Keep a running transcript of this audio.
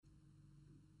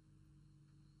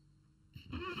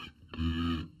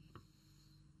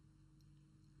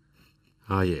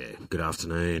Oh yeah, good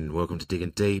afternoon. Welcome to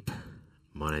Digging Deep.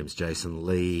 My name's Jason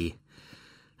Lee.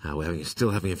 We're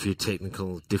still having a few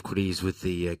technical difficulties with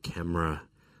the camera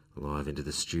live into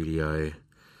the studio,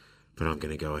 but I'm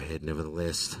going to go ahead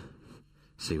nevertheless,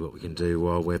 see what we can do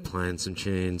while we're playing some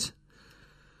tunes.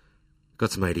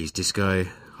 Got some 80's disco,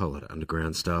 whole lot of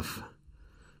underground stuff.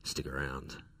 Stick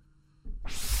around.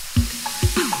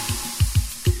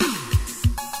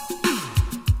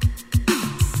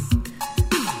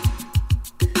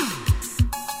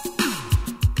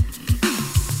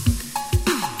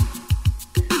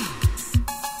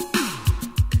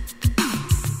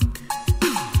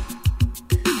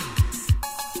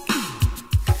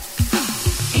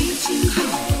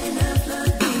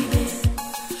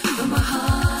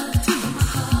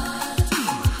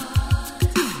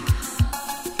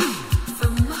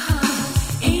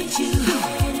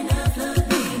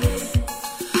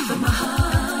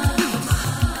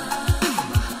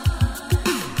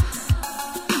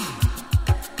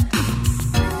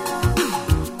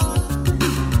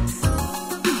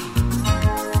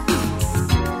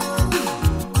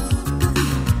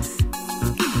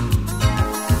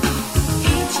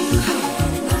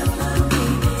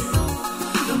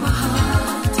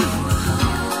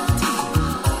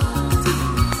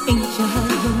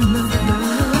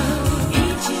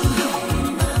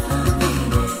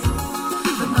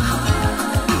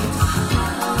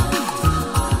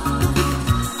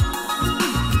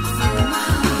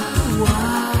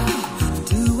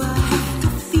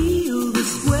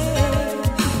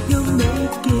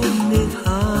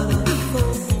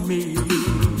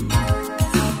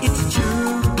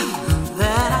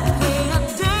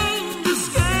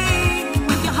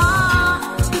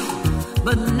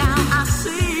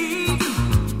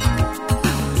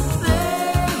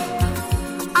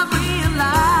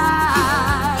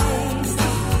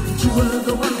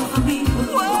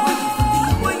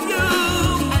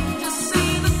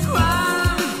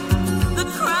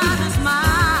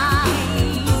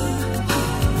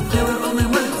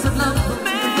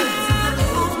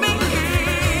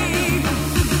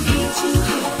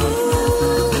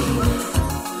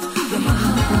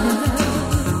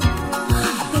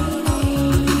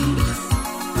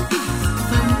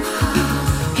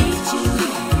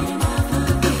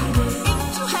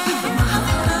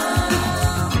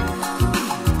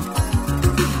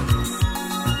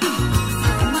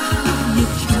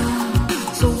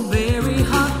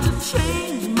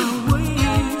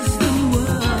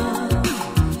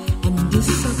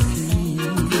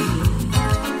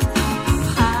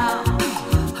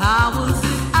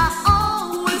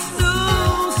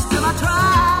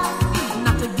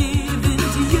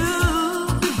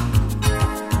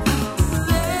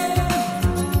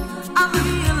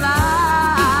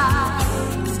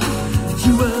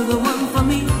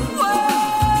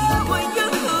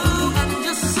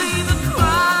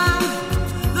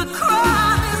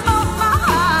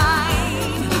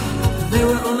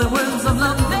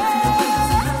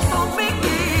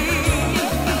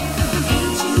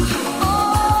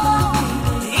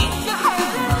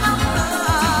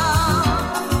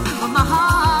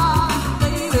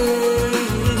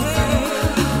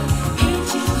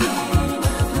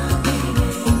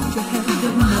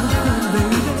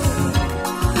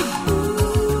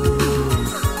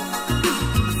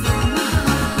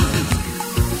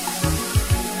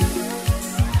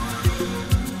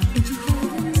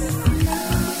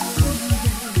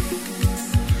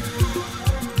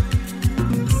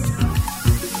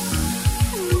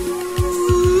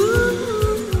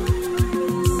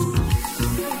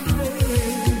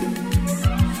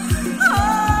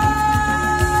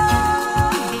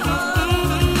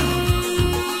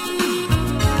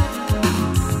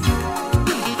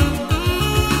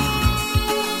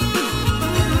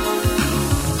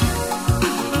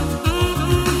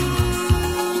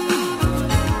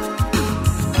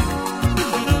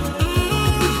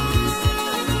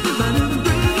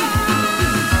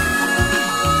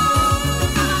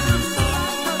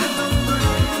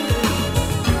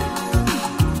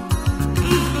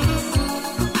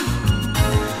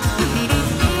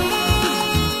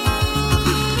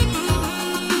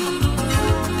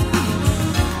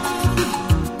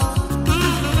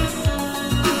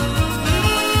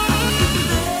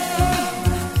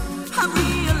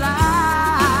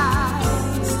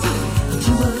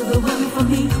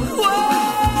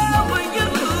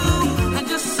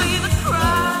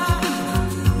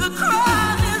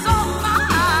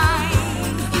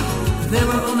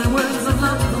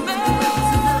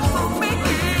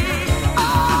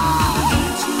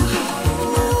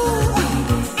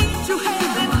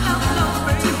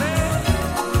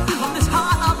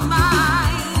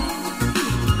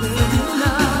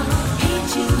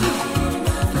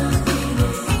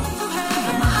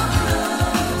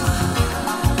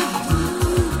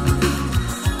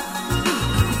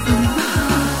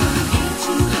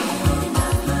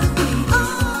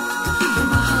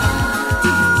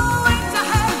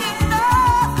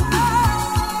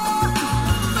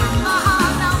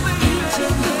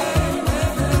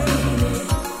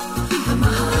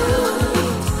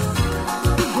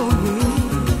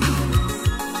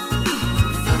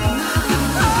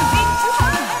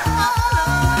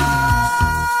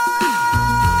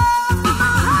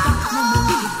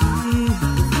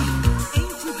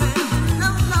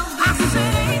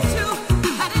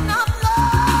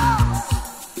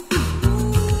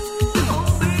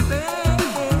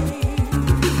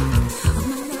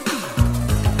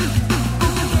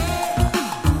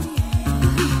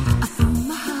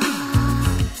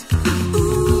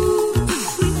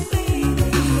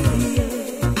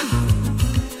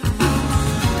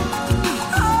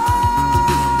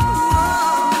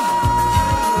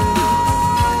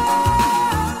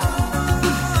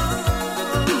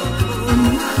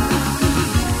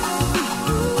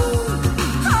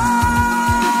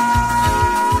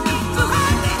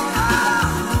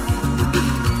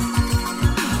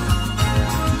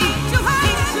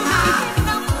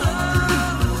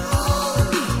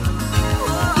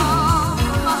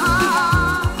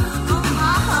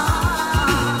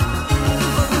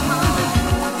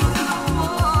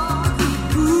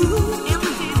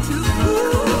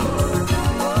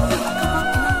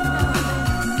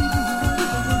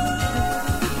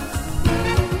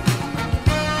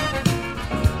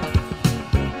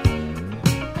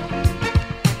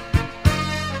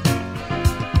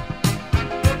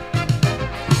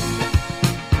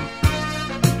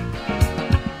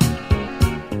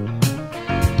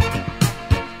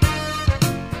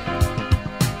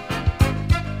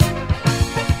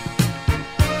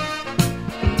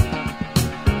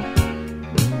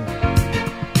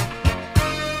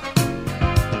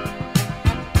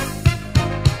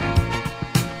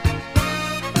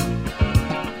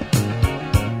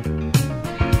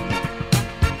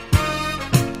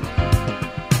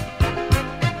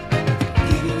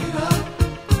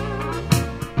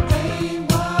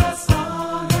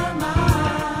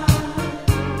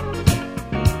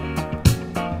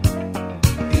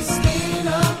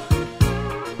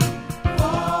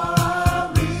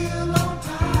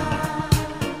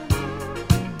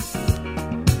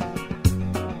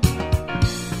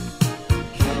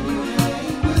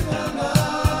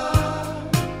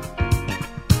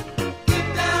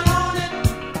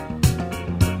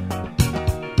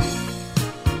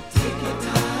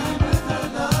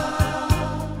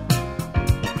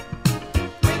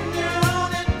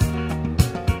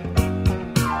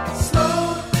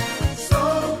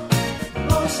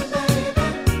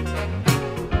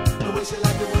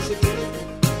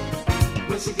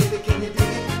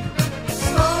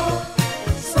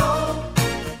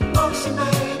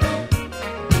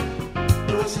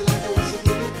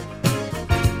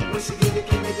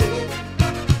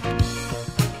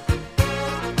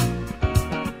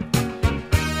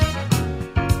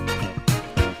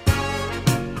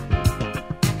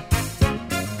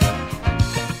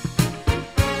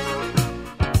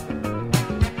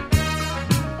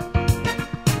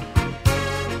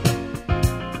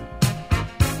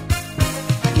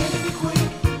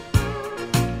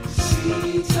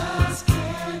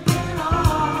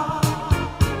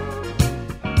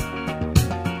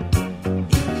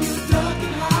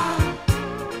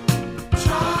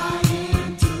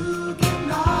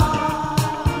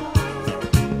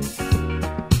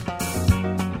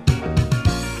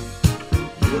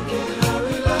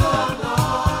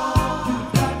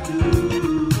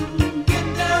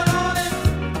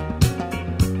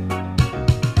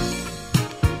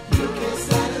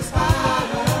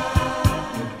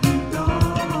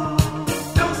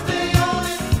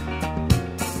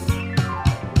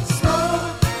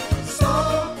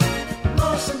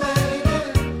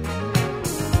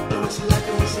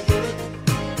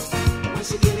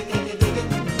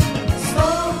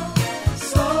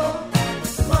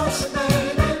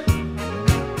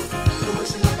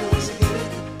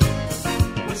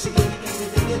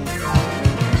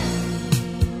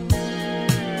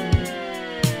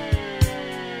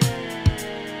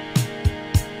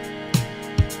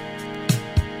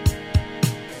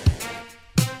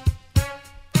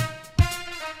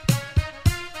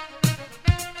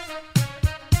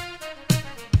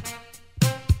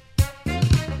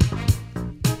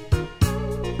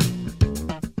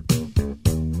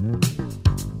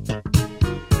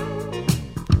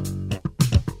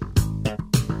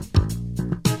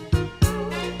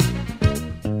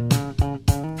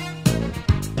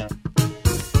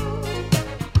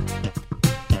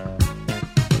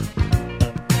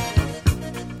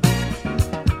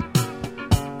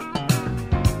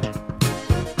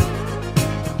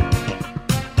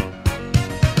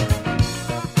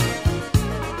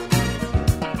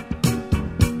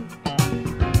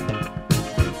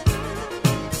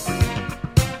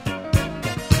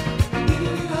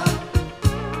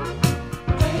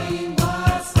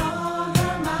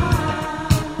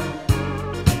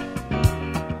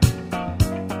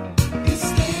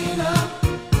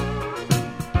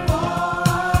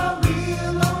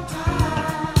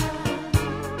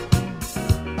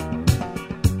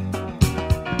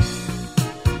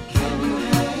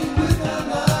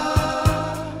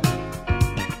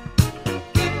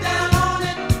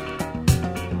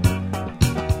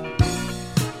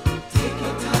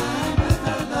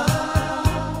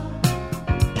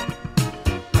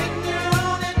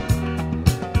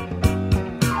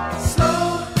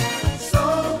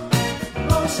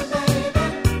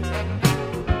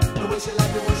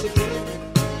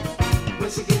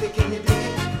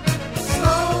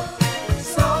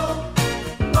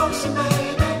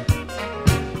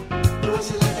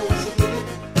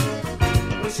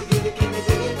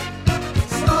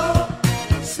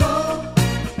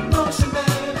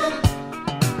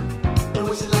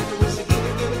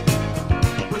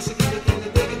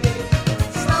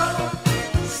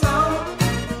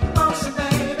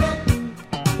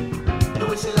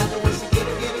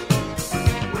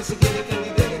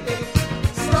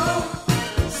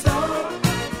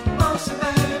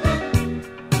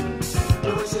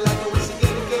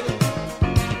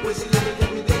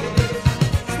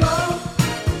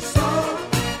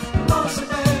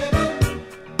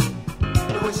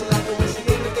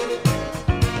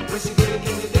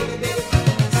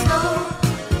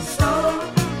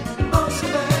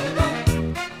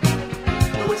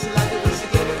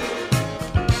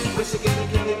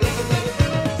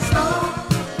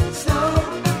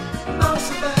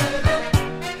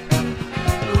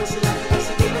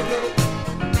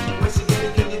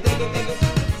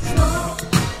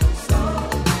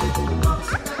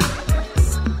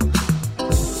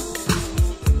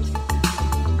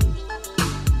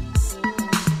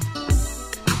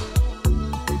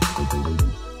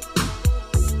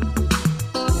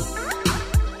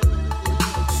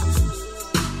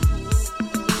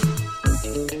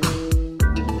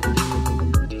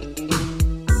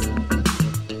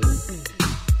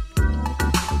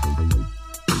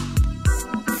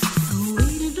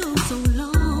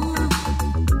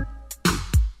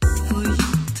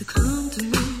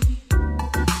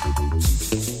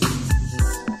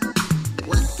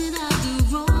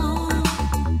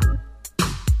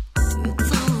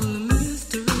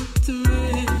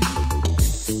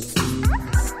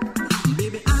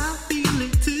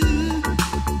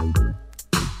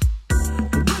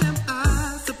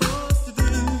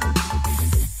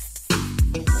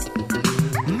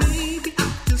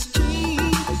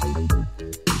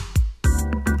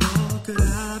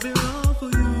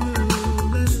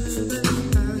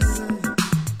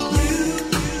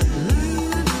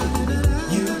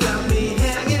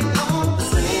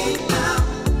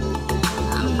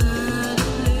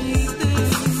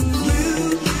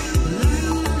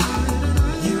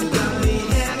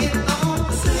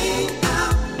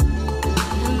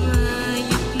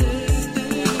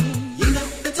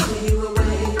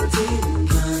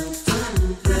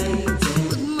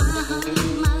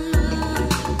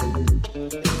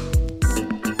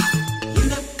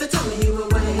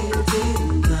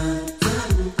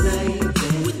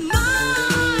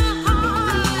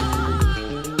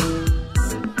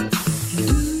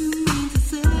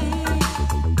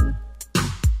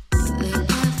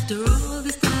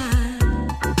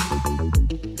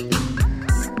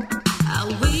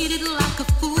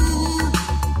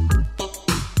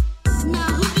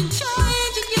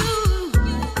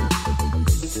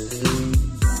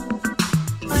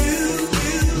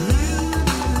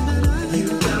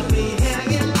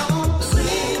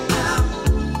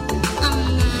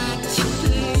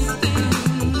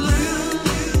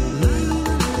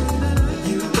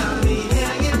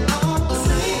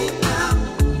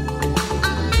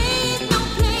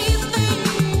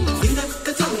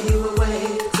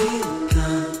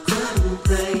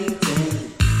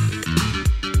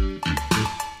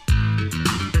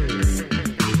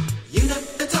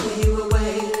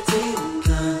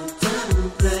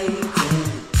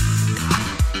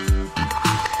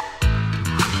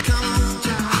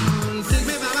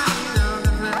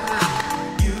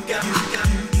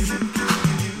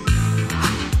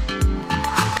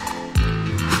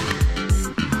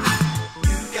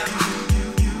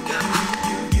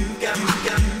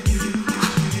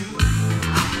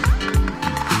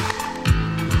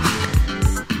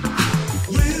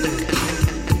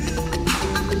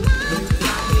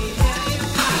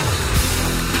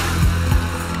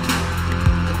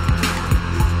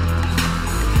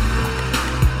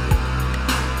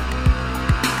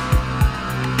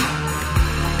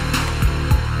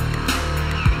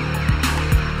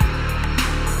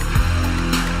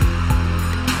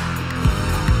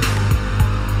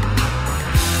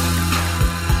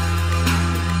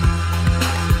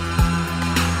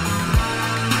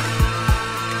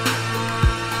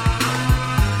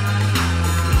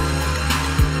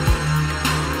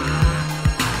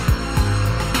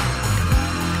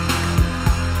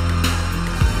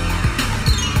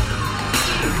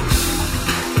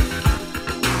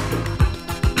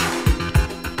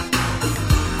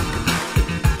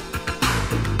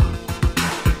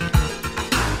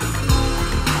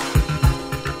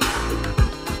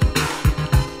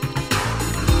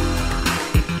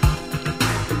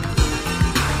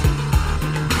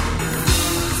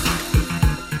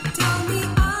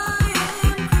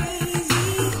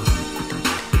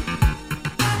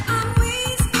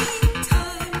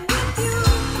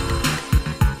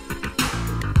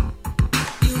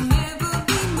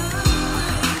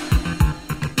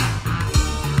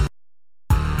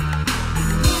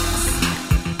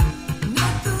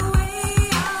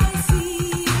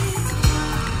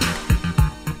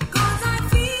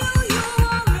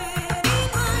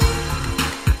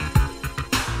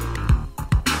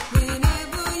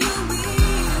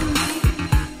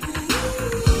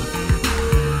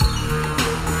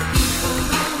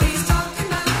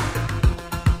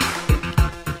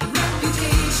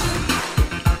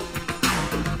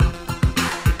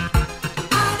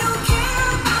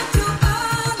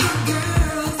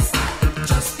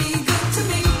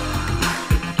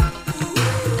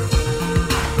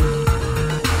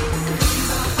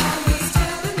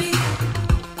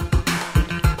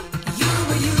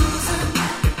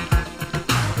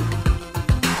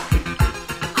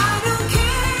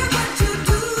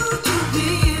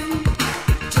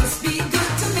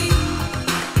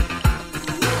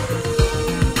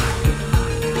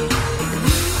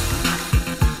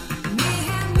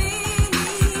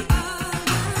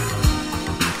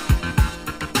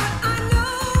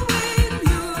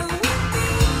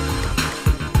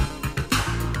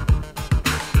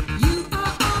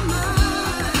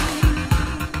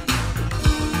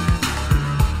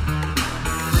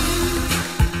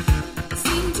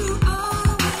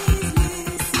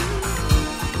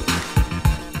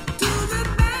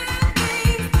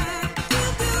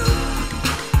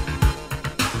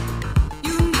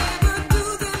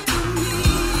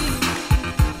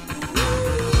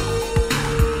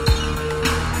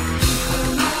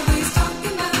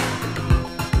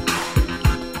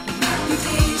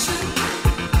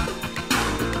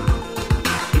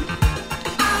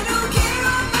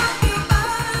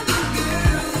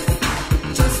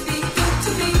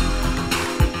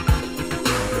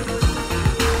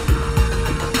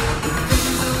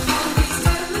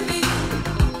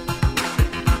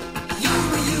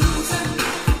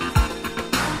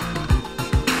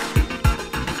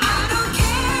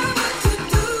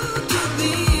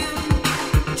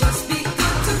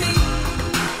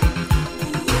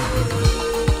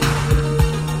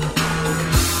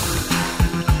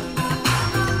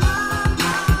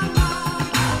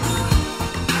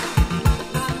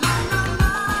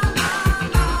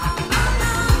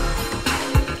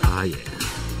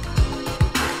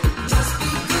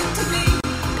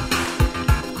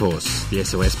 course, the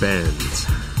SOS Band.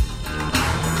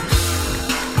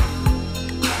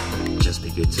 Just be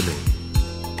good to me.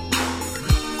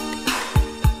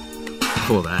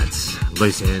 Before that,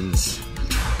 Loose Ends,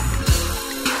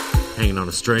 Hanging on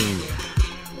a String.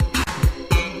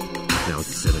 Now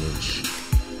it's a 7-inch.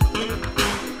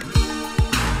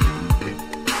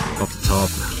 Off the top,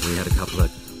 we had a couple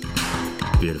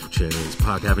of beautiful tunes.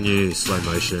 Park Avenue, Slow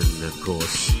Motion, and of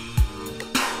course,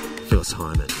 Phyllis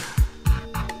Hyman.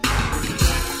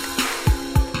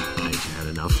 Nature Had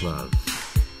Enough Love.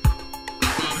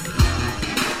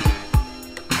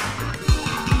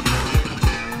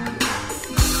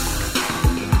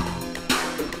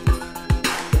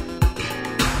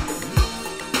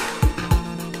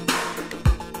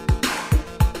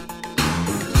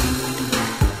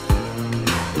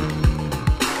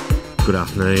 Good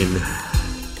afternoon.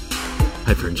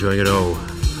 Hope you're enjoying it all.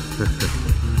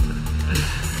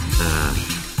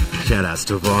 Shout outs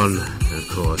to Yvonne, and of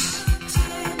course,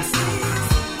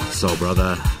 Soul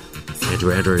Brother,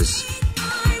 Andrew Andrews.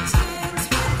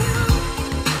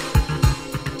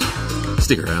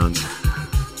 Stick around.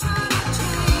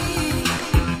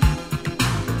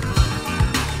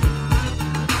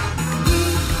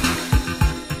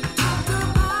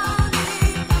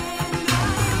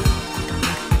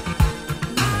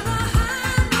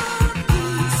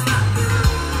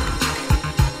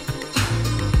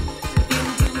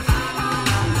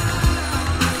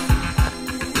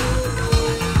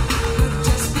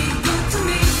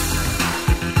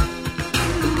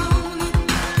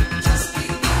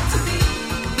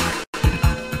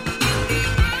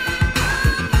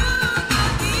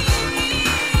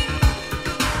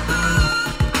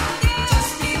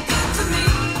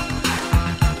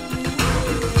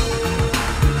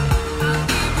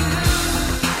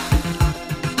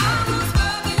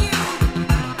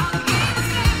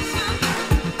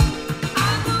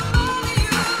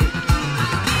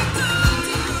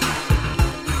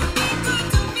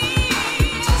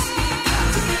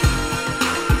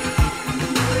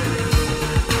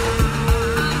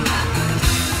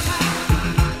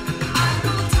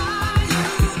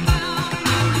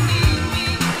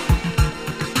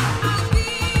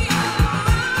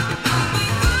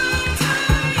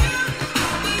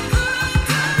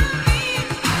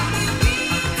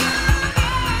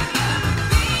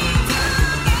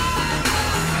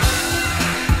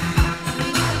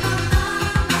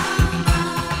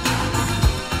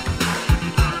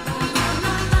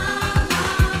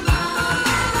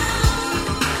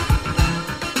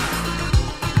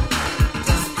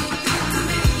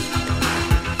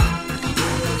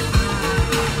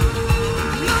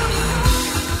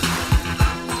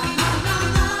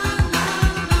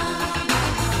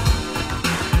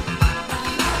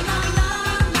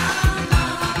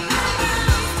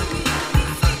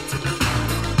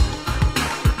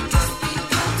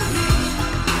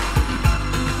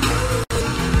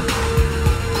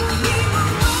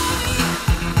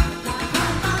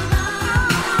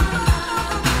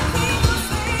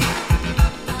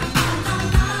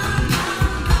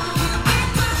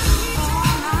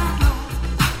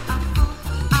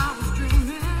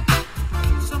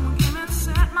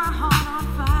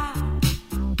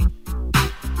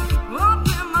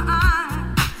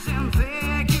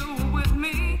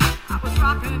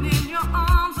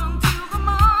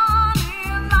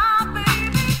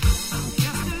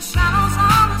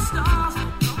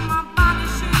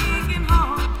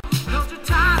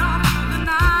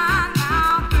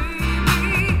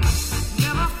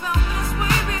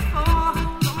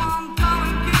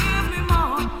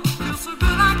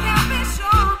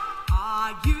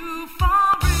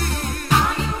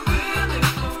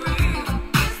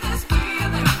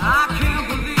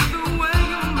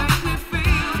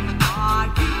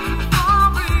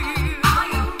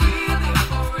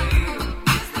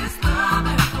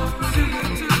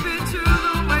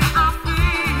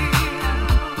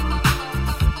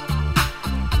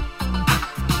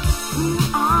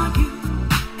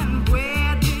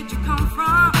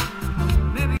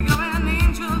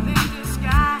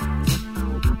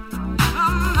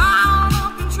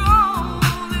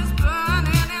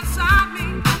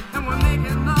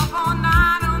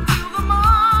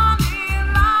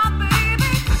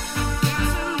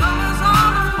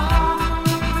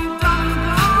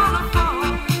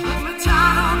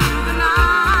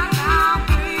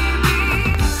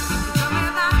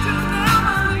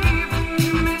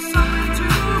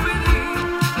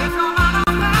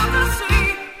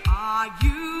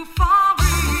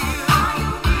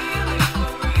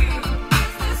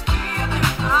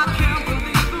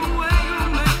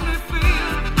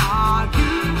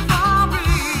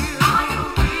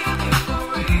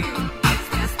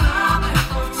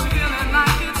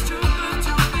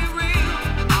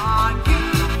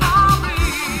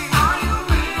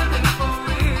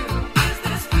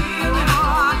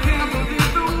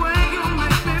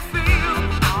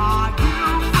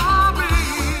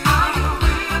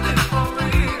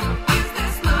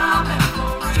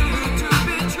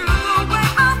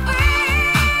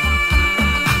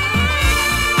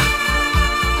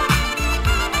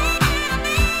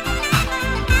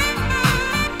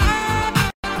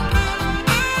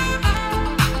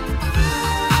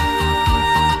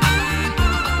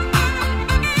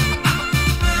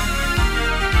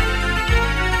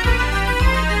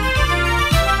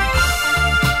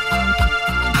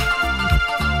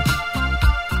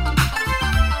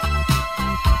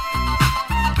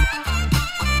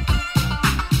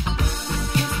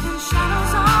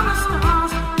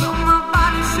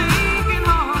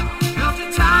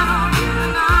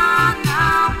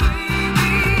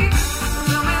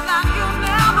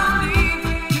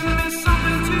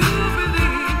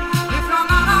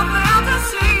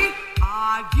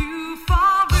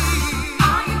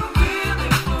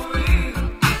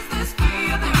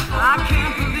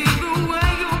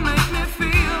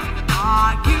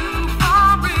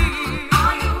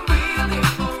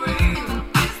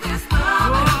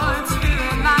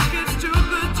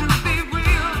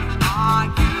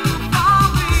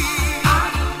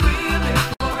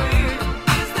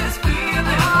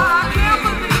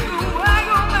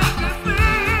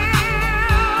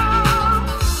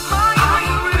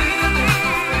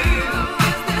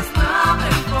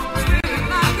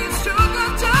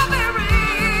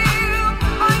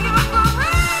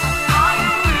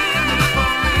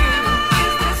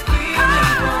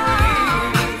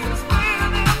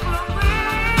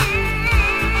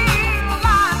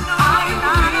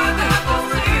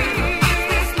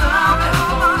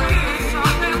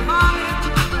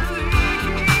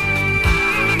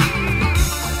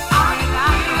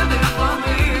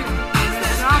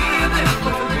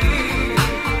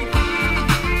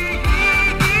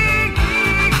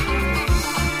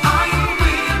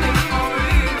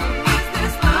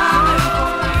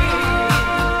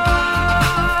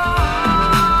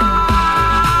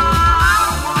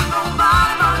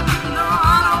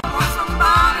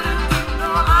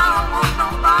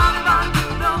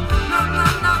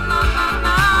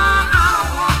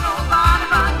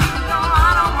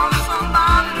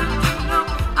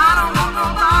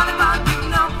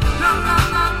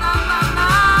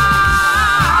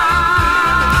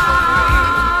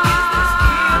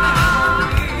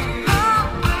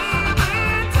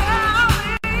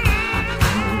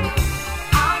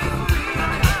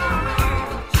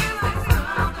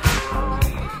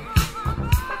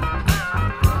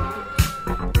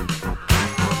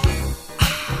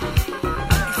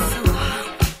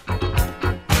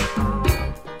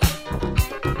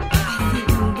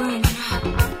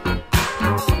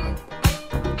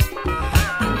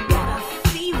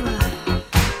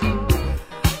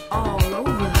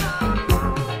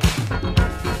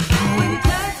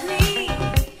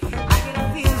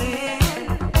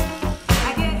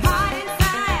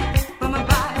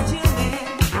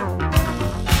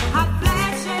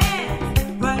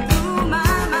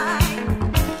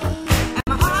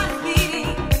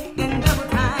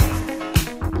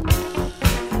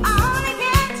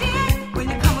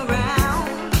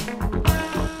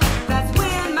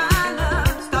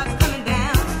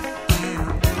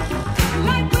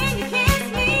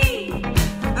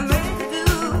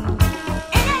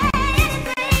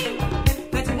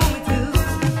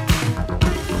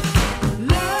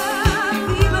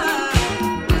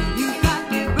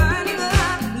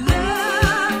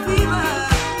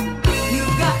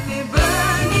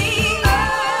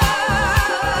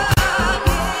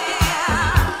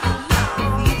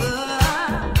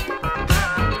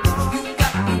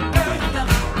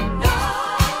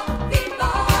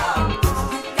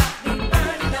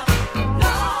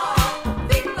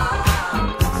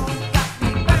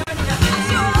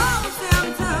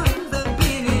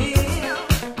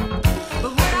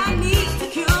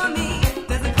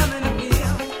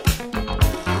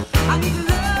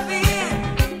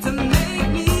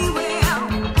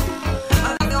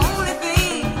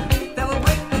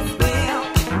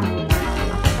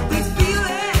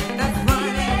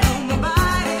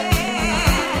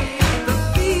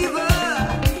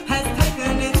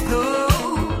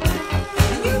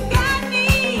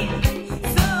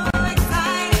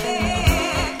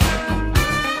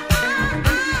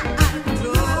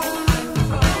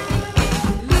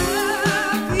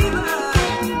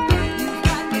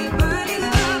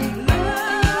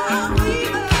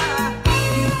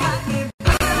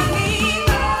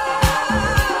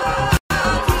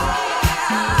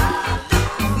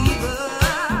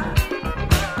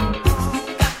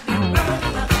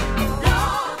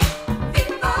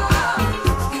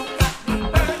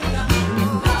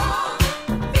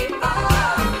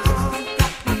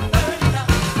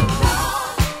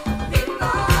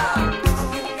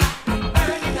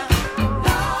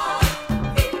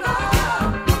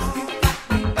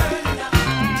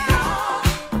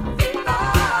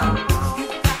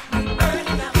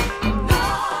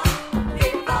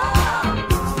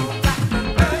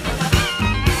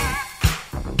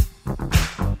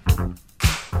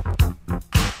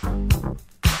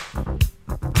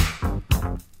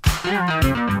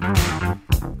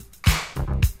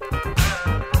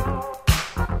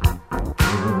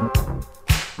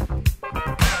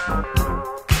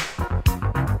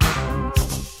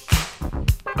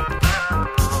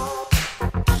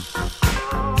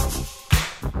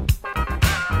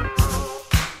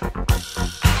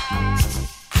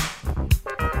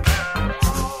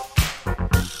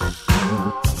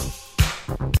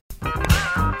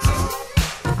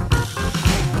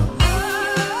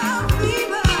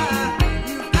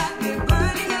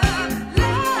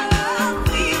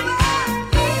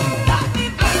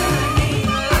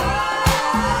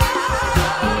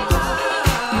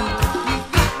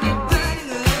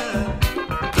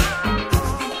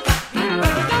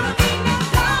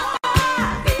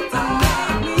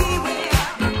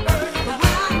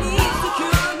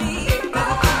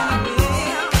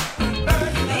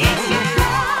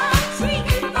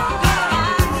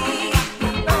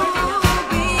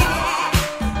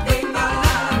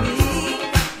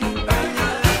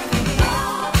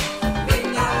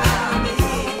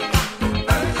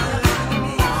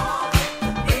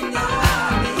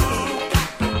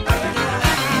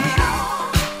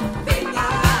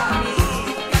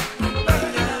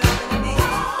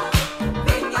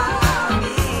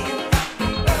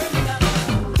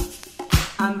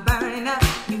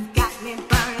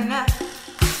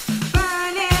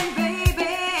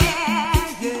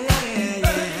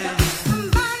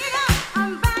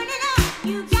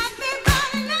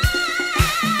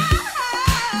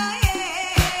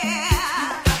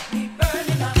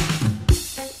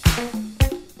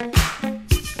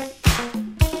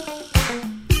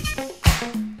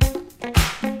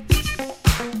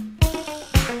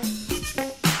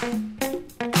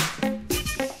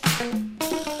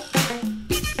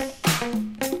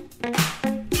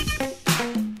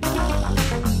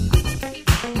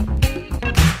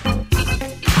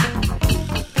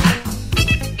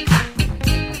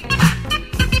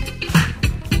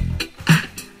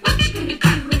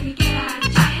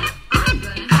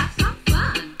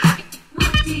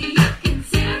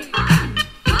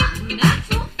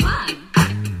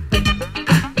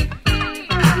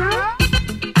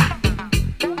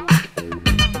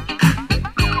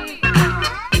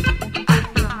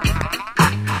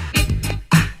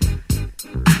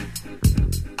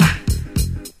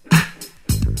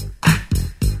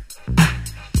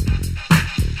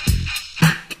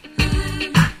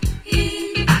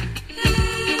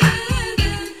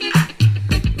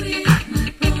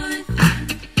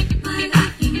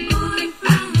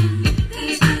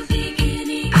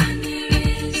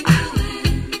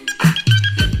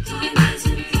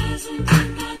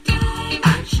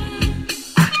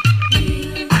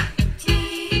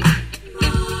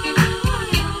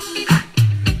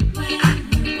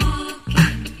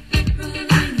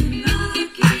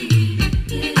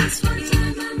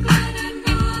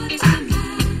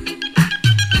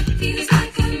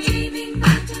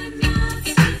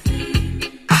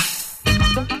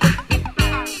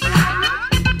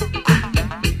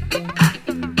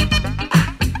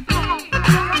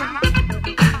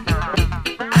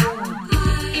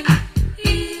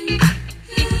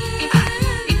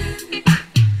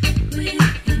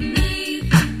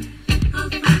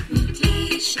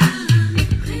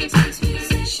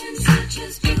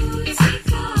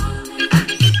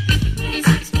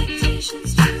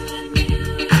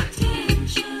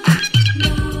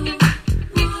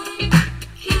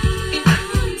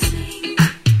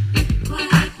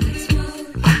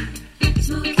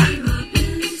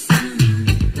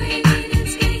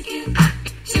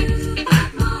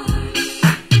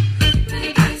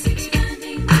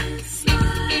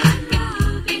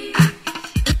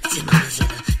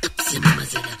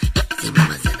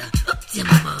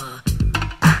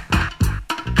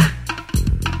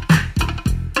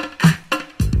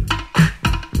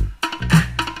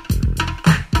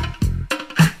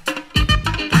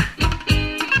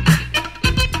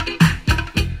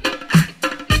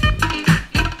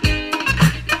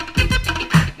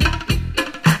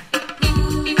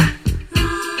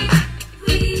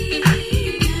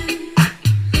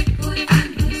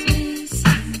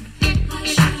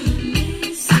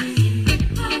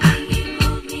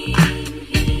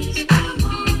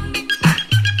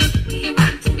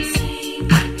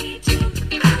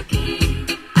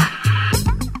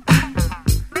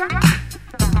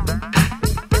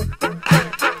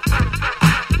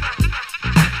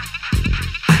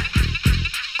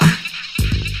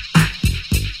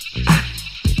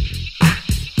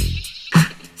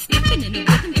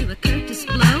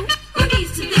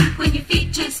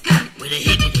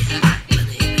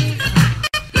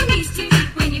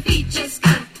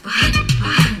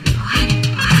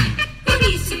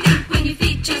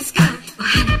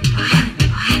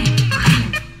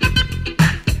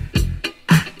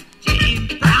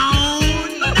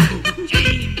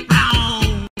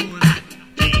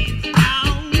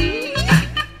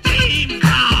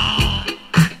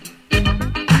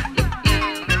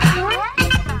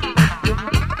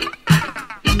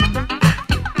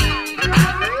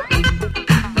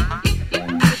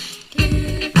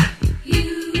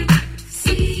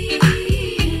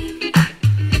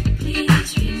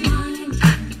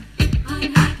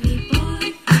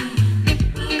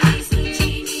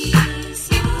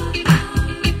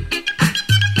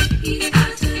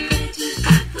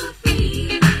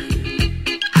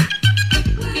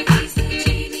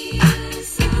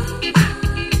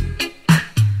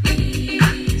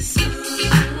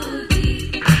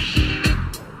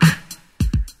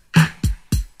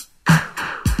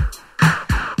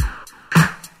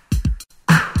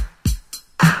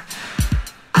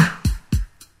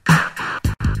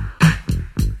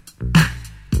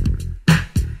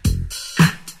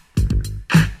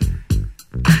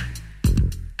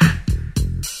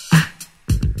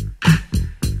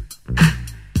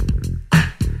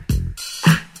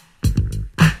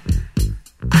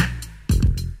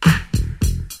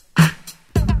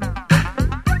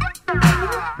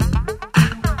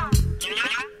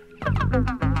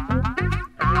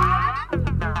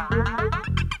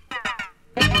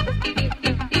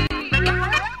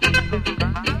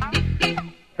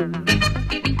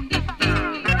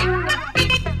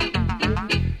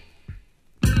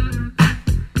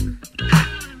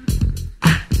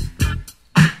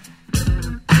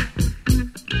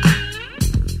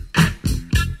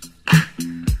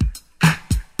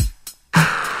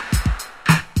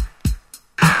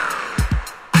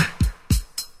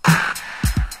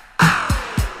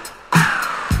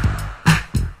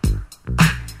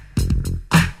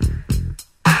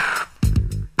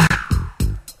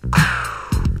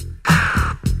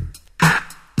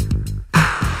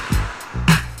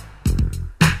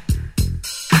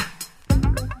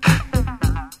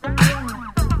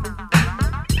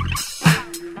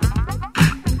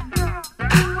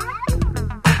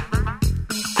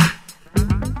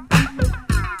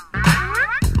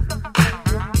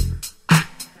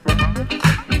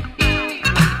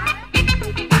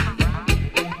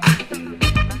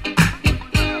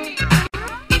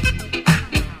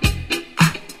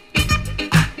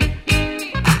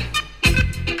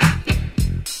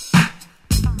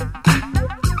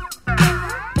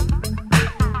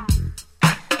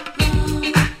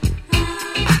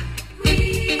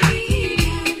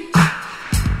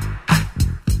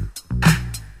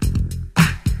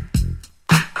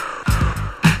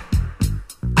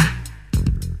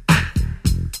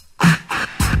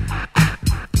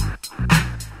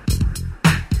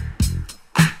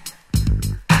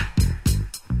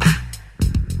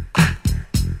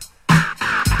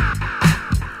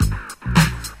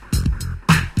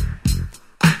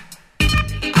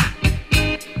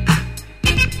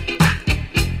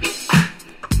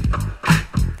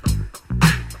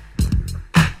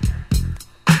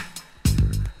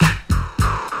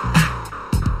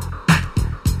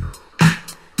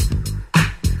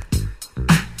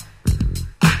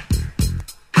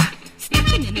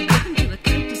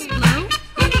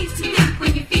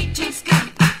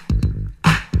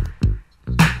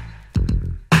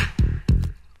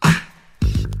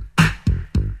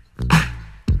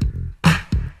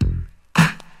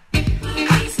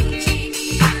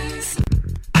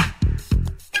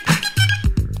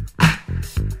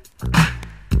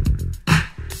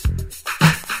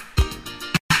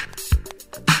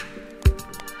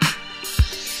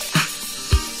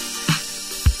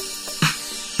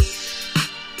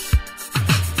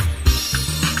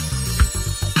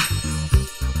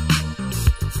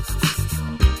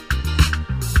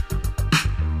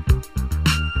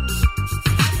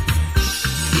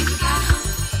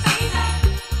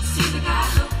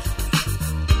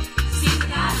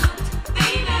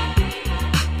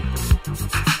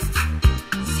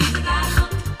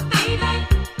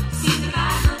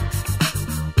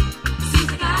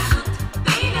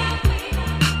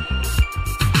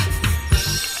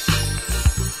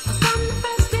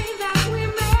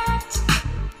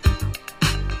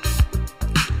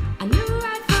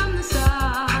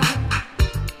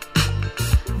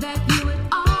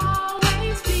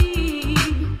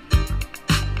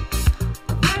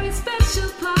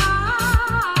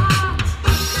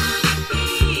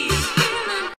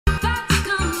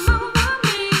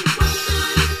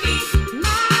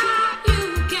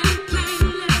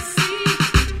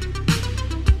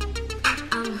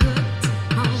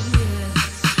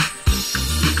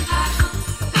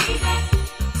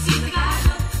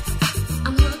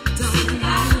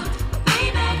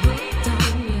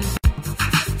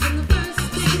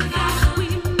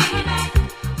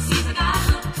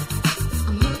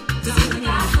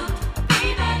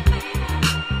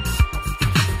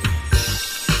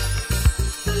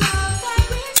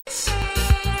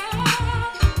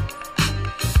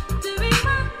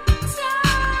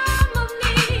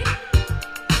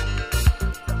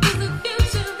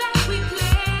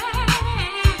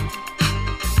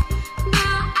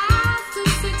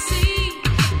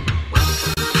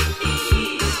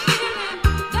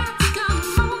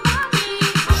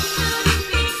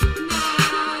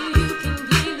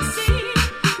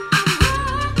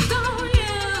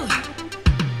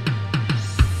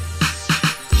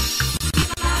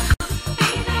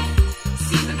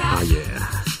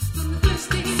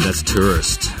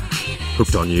 Tourist,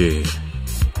 Hooked on You.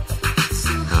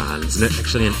 It's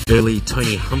actually an early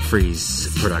Tony Humphries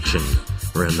production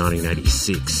around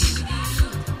 1986.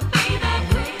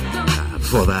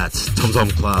 Before that, Tom Tom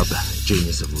Club,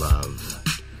 Genius of Love.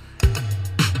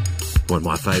 One of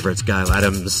my favourites, Gail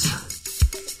Adams,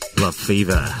 Love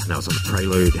Fever. That was on the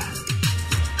Prelude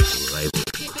label.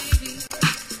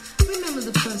 Remember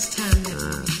the first time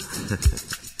that...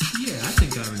 Yeah, I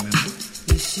think I remember.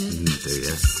 You should. Do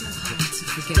you?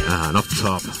 And off the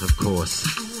top, of course,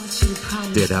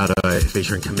 Deodato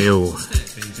featuring Camille.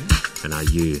 And Are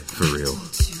You For Real?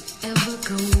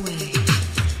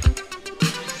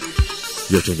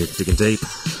 You're tuned in to Digging Deep.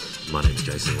 My name's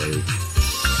Jason Lee.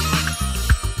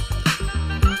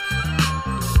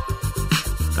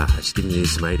 Just giving you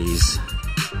some 80s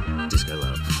disco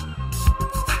love.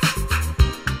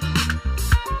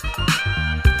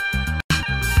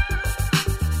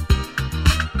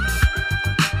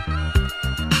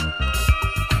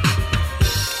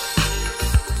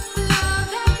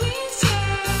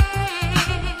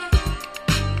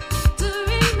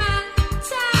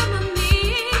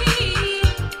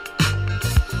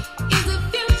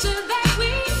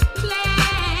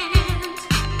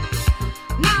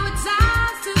 Now it's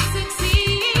ours to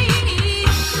succeed.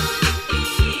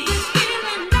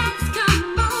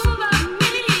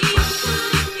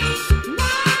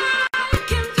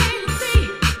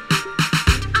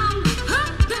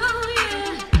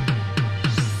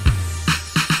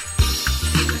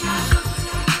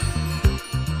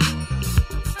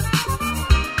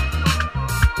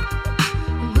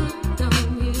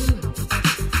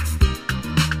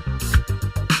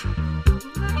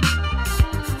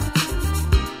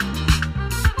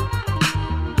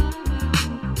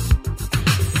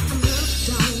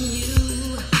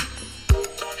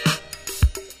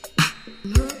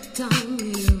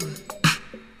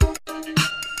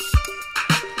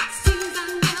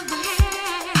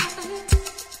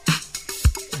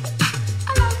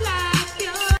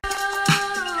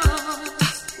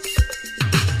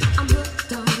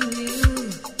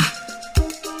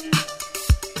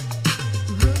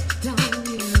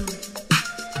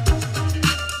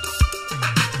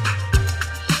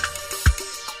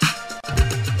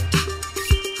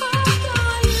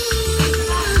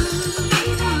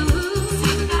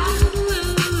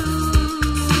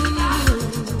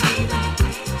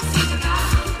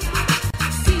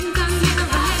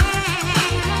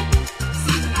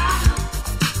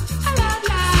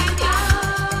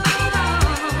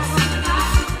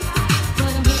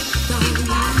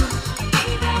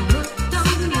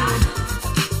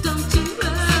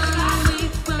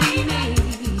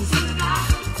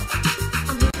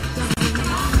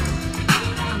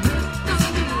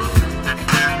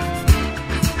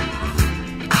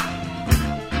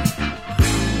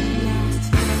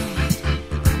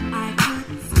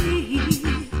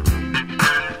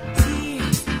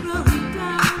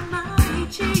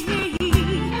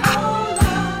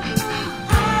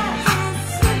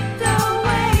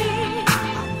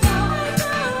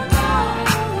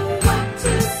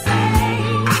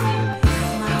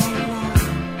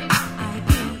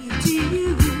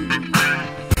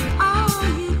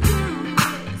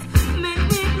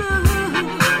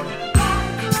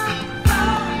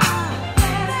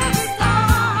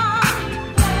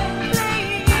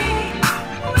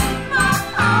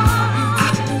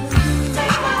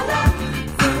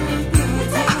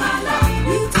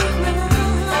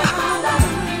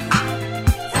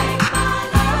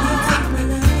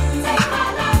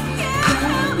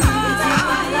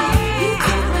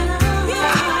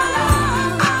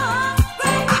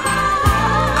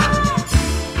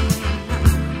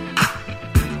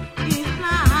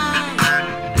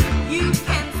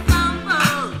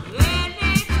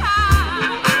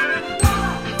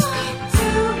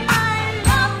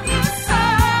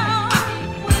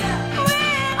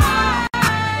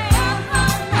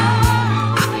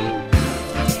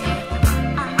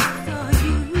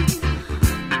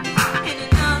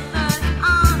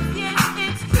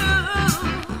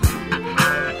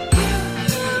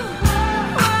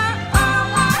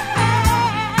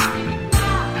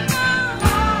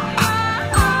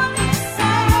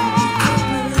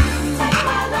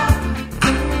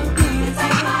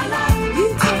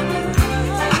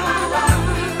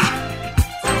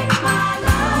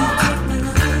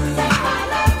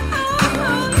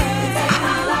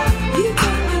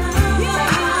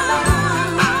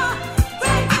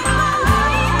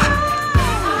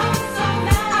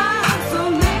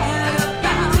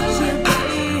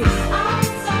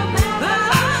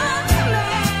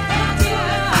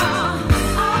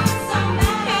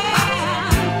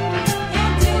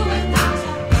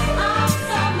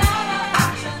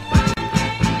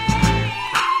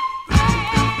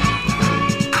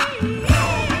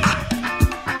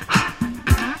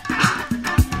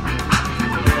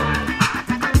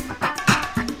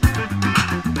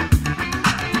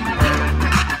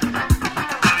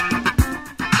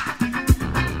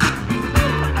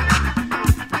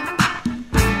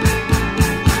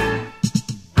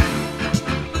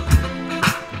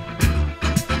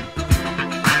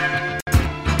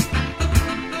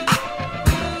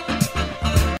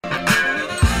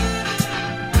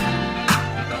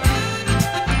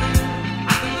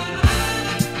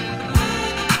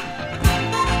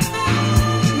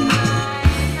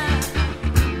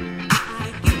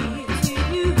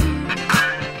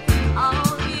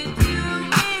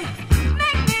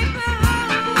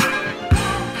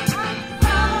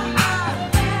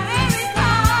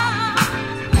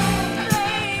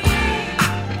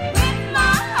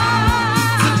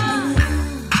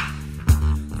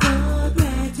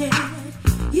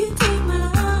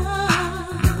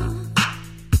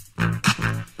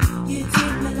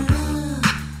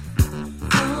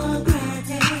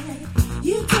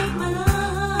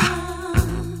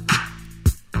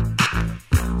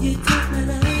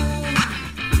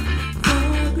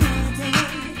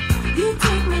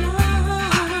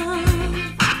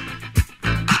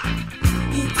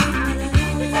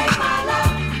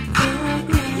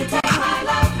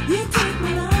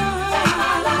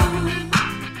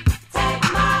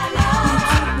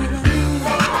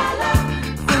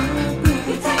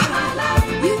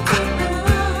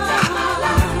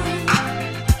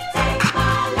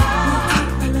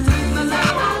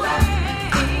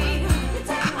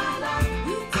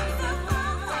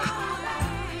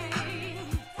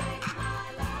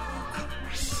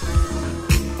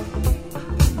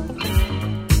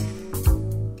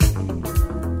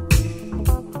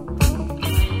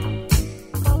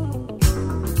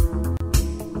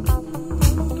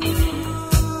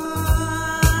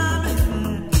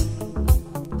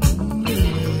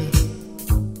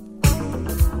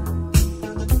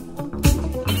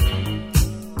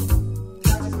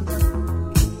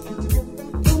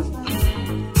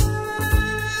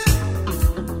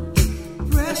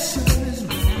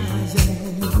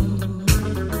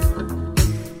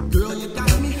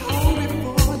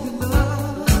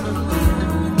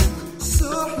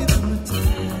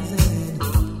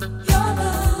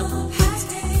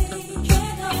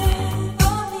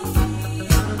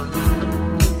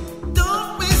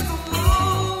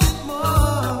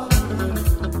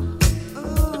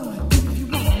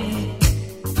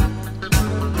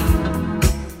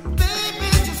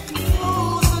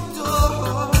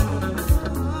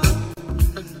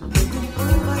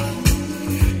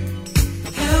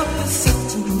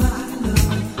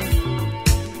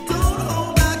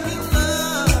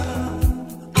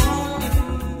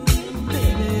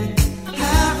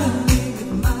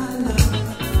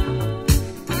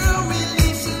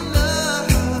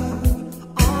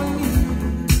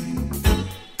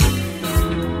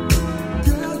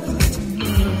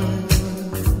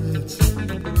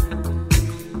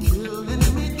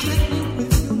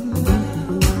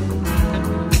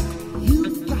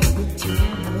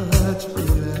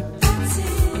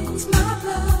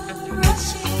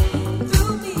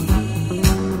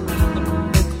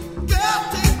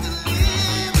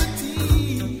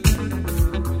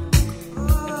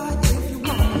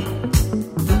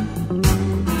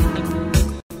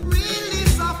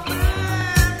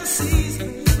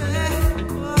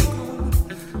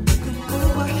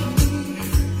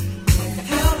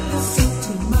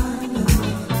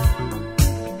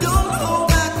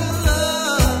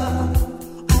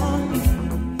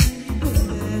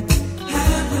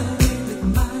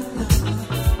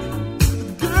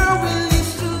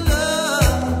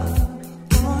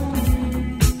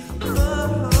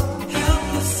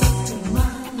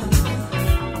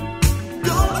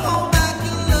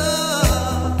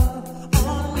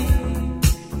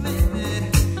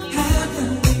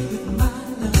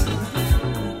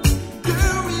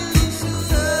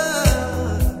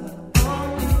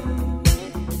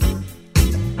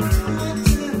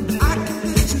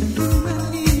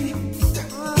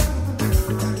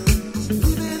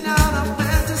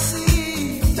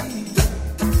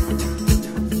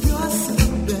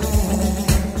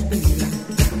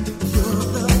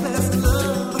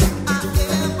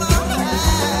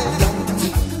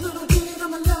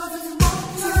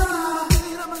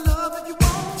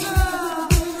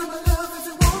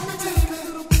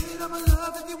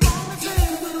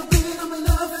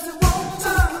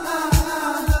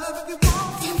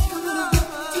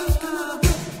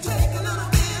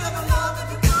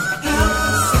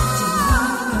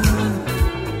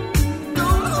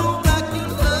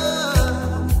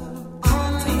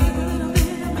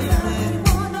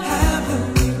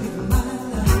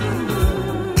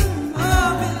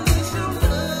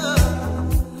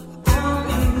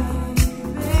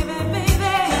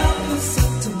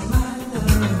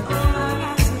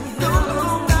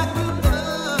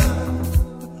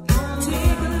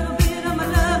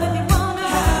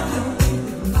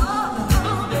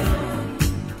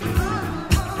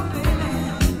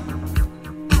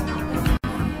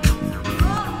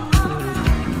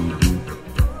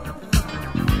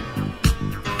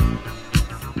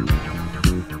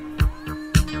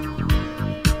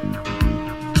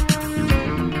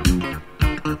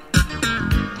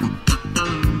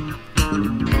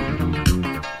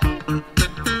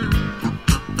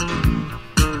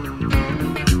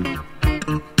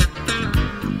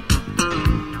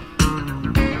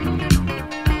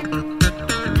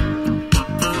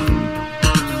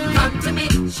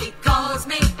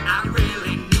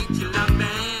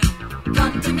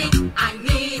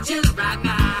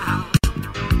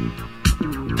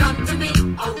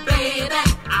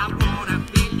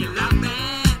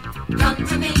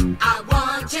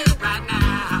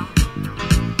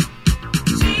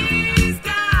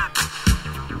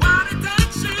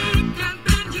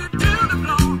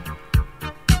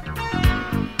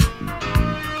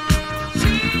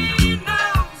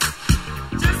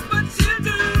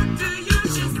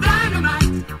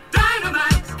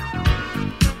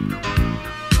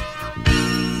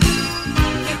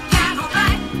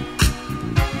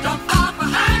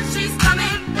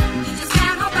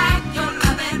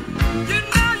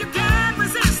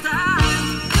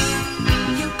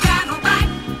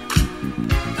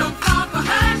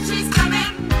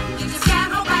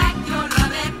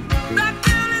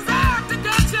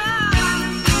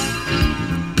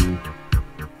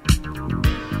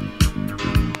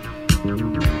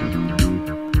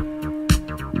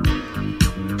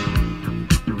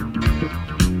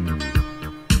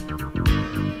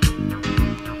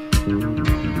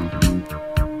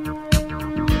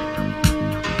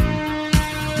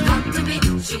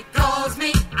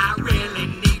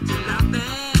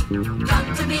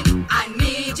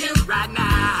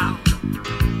 now.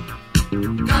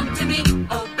 Come to me,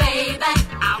 oh baby,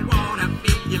 I wanna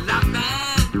feel your love,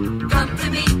 man. Come to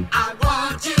me, I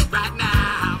want you right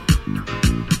now.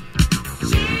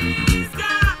 She's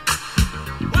got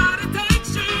what it takes,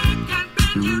 she can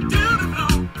bring you to the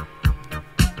floor.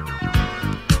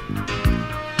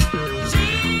 She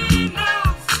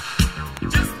knows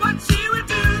just what she will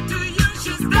do to you.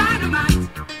 She's dynamite,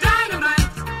 dynamite.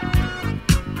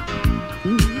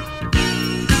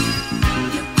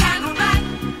 You can't hold back.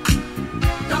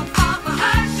 Don't fall for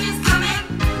her, she's coming.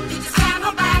 You just can't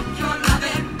hold back your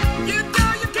loving. You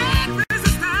know you can't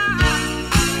resist her.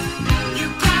 You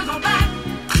can't hold back.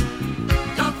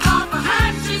 Don't fall for her,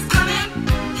 she's coming.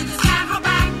 You just can't hold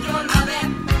back your loving.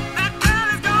 That girl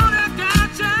is gonna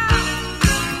get you.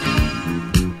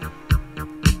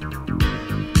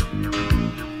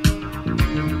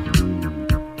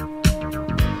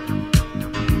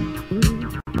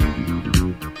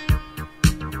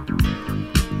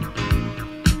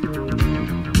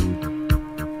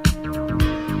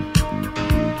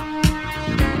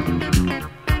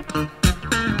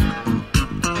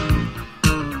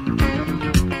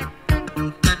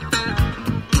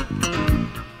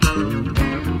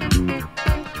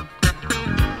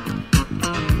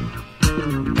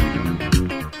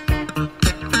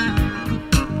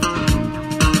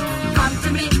 Come to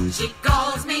me, she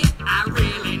calls me. I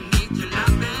really need your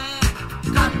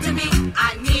loving. Come to me, I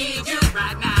need you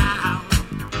right now.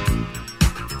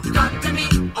 Come to me,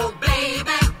 oh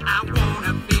baby, I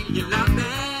wanna feel your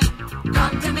loving.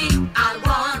 Come to me, I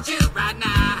want you right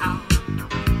now.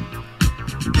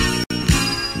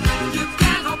 You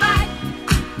can't go back.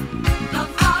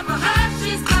 Don't fall for her,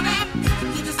 she's coming.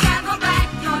 You just can't go back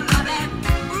your loving.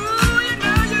 Ooh, you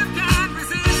know you can't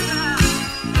resist her.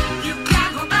 You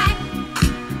can't go back.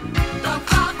 Don't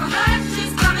fall for her,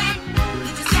 she's coming.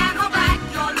 You just can't hold back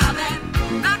your loving.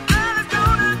 That girl is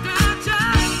gonna get you.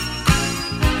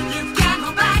 You can't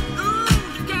hold back. Ooh,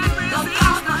 you can't resist. Don't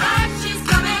fall for her, she's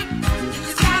coming. You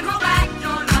just can't hold back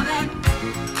your loving.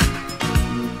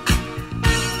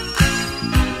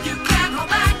 You can't hold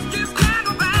back. You can't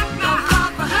hold back. Don't fall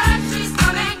for her, she's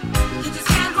coming. You just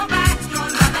can't hold back your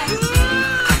loving.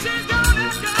 Ooh, she's gonna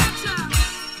get you.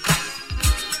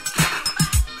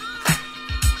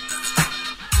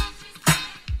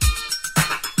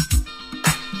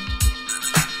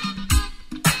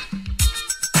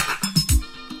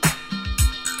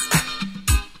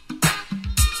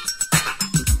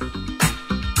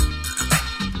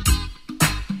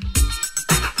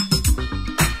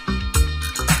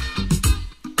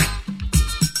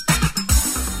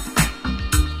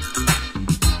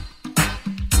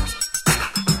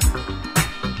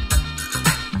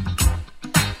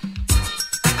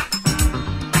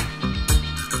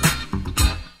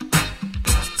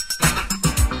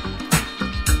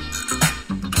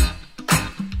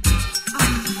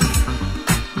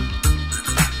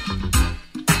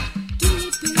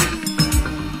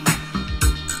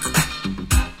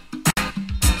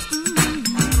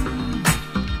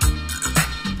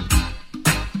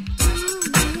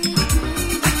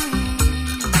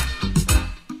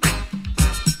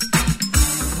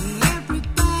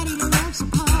 Everybody loves a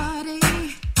party.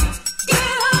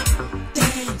 Get up,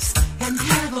 dance, and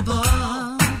have a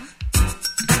ball.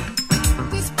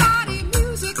 This party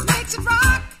music makes it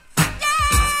rock.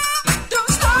 Yeah,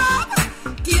 don't stop.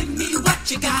 Give me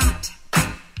what you got.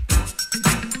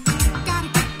 Gotta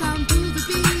get down to the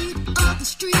beat of the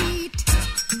street.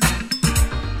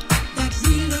 That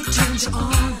really turns you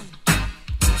on.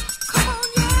 Come on,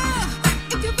 yeah,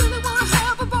 if you really wanna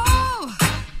have a ball.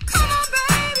 Come on,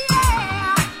 baby,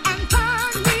 yeah, and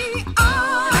turn me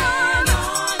on.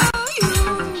 Oh,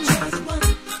 you're the one,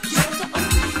 you're the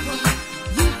only one.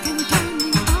 You can turn me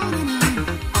on and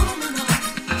on.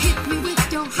 Hit me with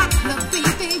your hot love,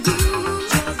 baby.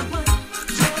 You're the one,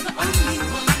 you're the only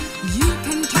one. You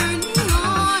can turn me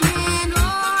on and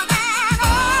on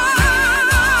and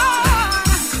on.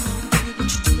 Won't you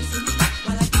do it for me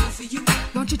while I do it for you?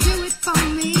 Won't you do it for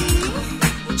me?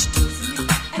 Won't you do it for me?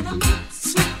 And I'll make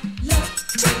sweet love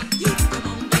to you. Come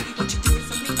on, baby, won't you do it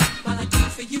for me while I do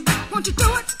it for you? Won't you do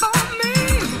it for me?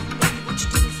 Baby, won't you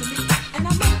do it for me? And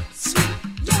I'll make sweet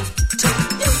love to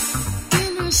you.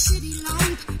 Inner city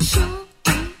life sure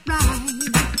ain't right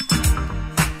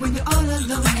when you're all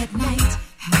alone at night.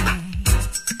 Hey.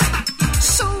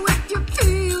 So if you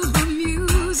feel the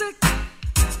music,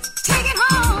 take it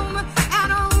home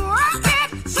and work it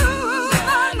through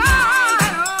the night.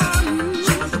 Oh,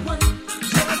 you're the one,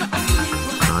 you're the only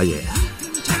one. Oh yeah. You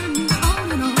can turn me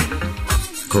on and on.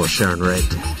 Of course, Sharon Red.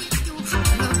 Your hot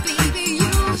love, baby,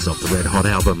 you It's off the Red Hot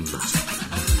album. turn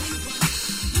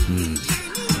me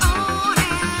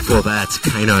Before that,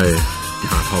 Kano,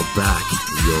 Can't Hold Back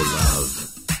Your Love.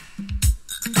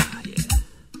 Yeah.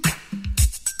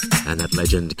 And that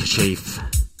legend, Kashif,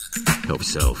 Help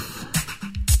Yourself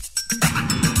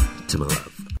to My Love.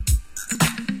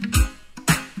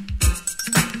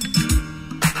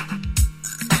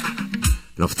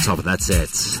 And off the top of that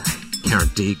set, Karen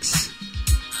Diggs,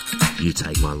 You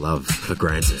Take My Love for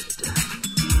Granted.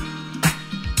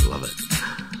 Love it.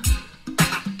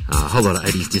 A whole lot of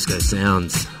 80s disco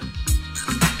sounds.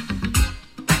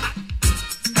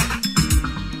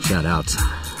 Shout out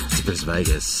to Prince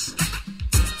Vegas.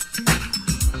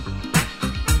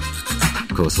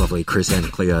 Of course, lovely Chris and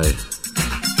Cleo.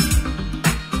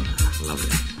 Love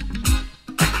it.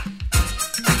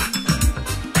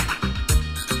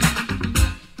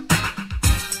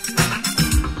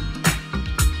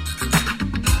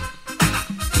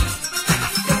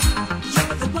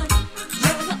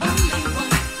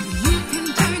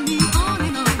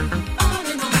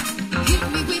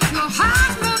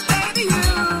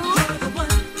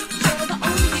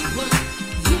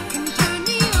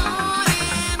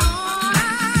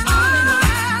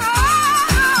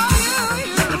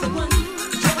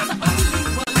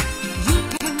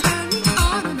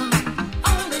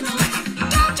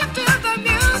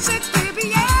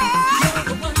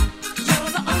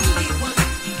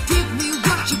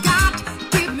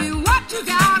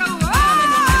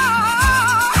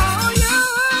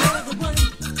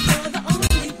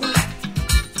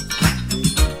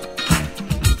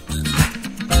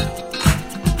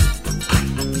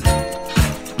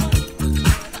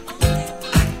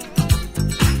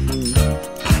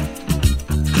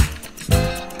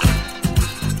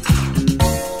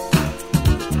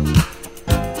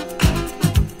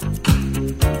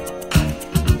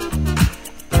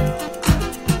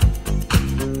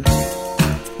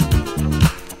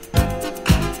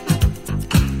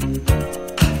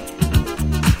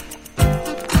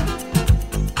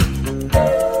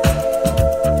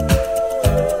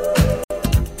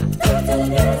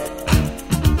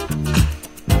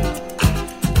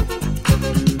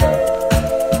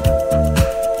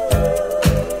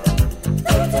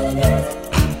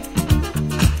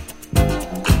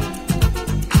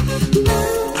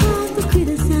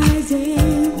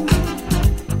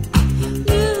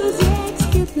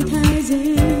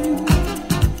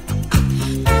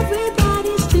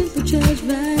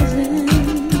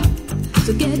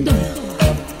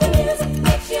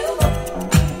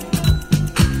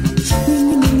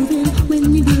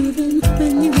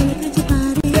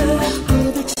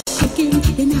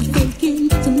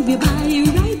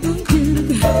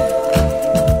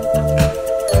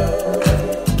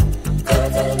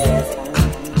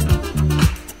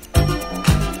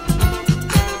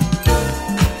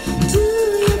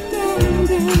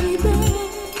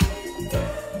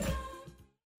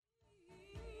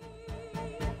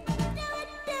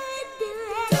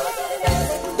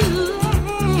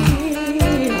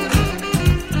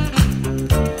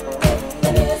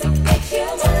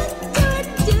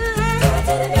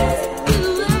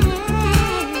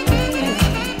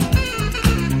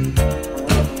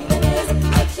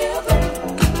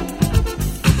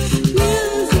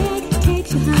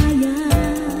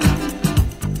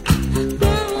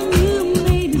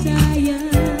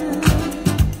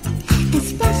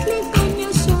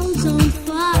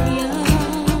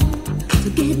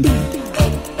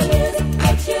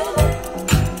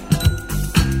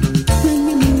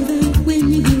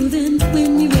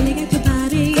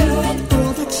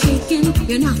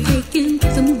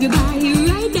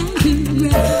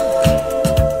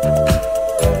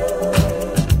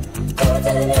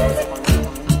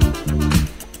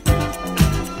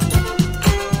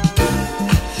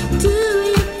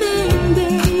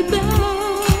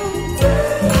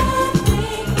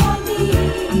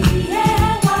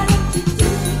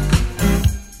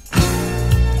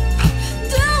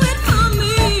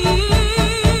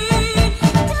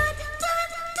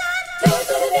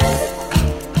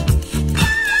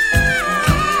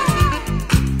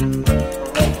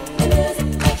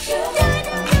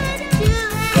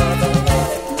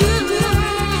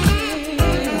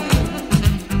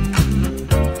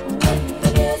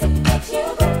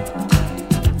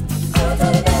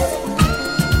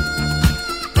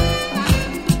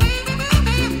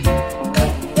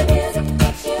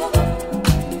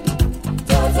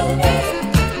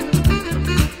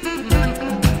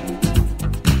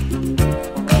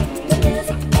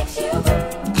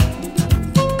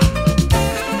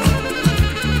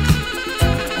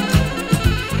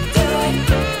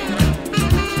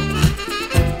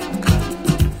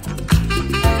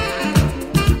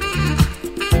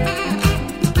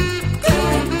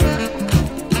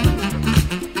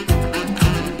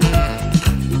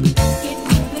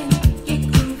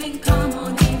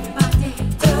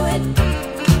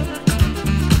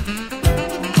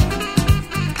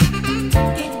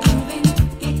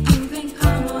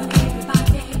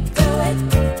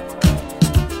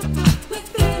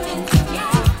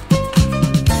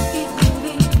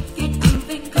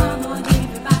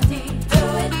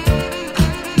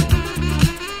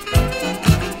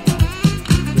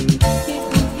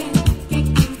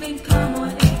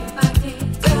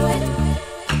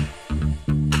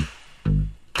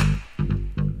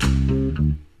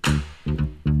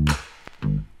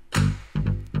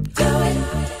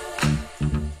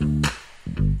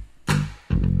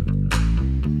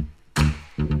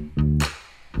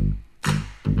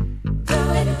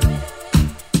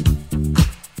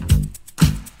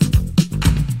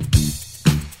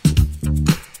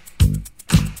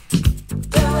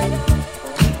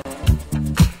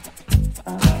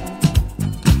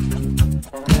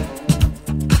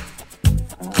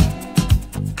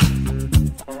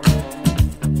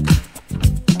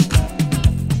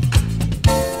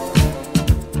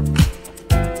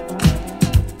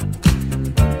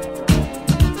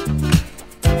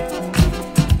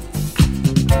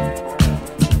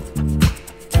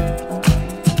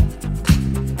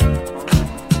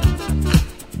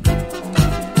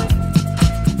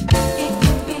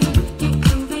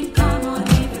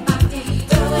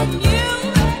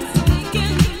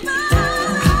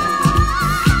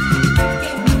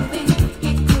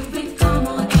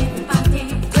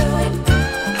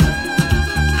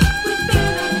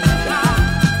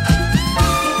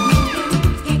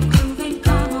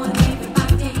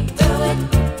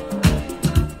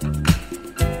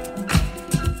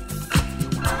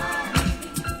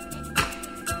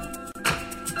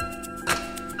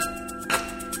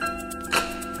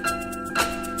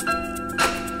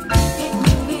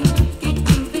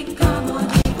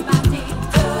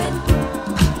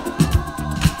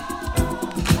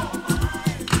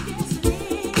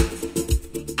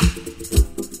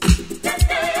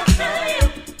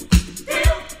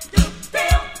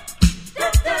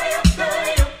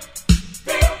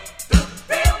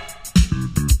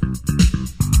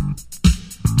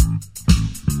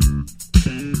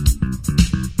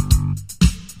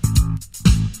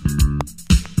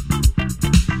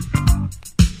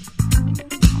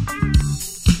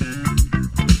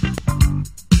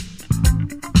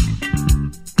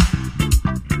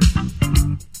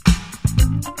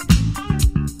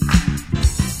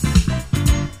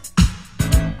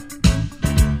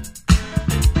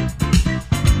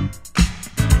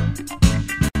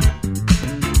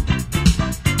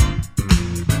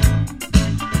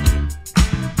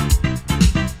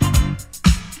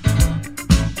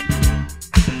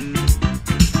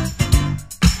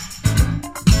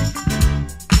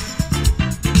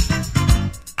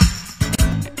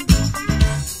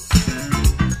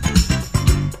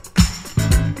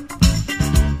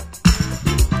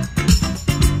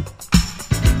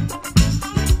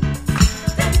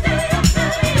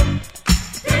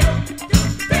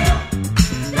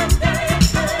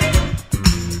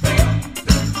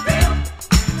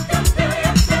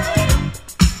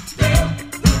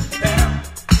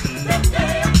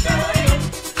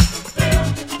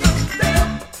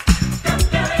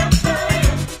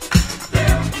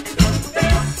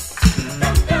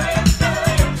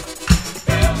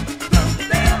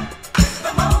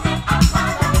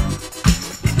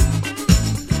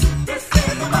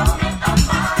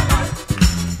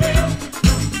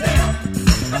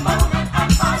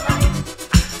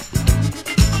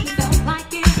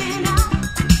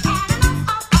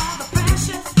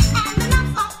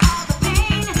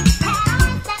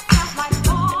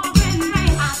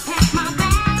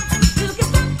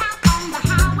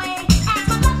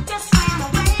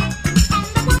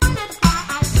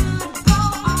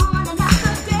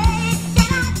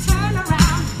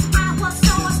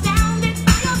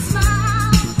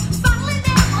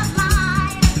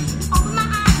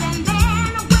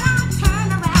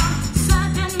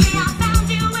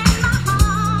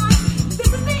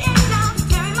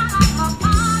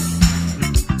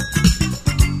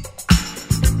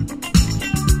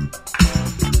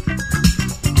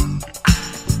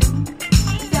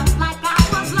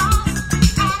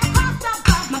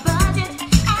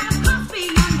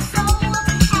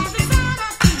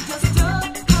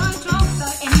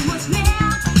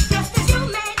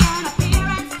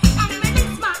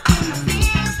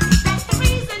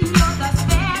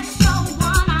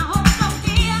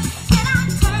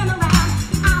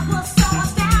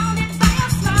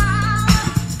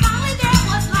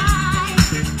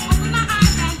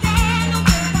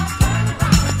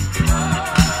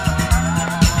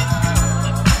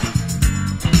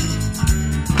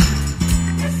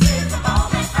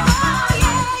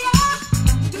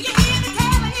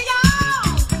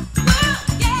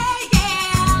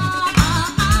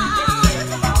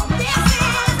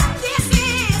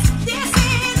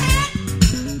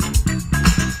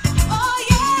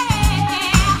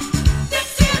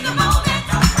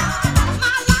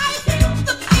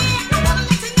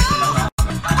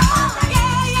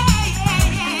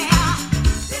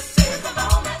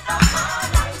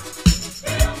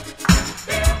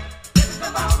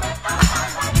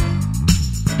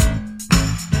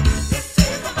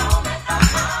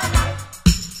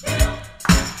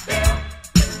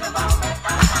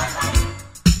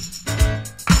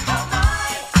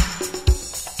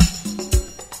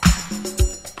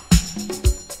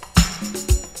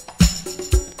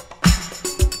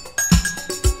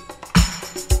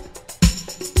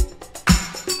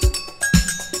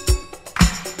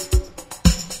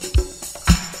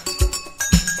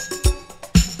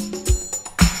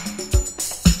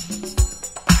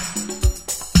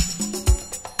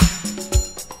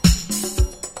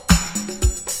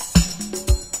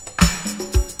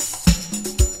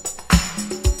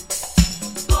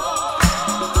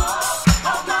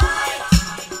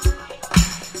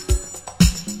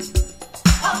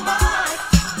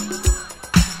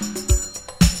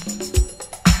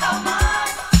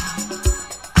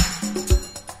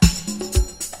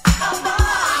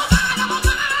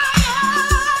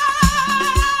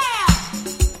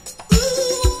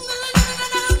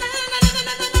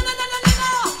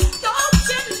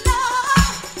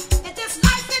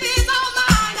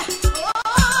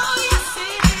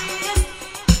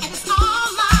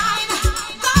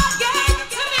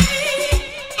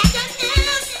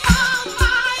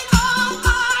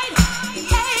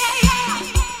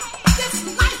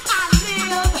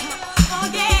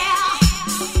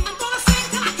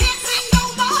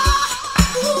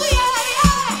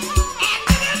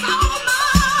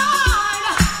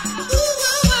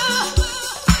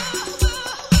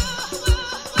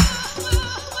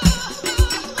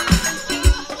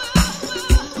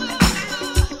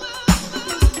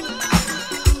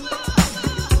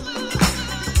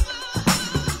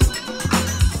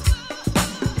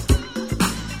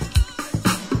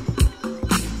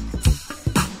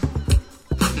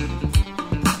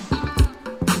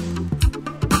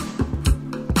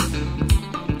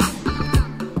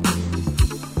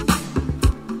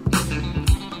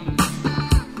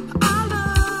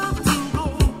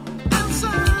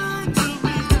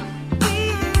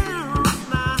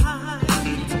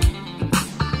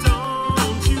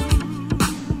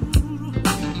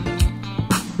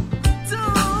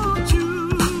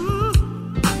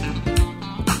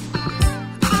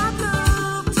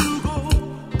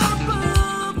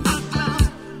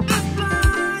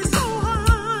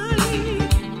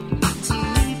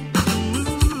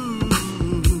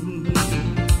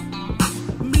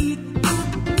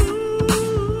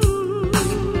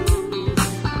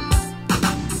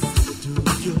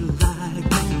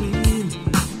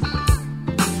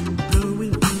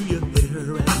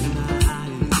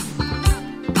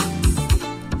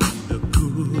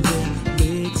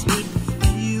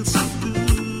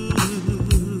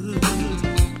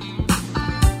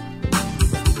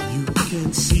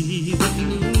 can see the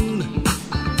moon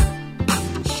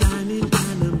shining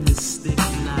down a mystic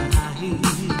night.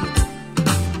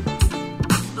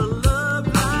 A love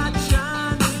light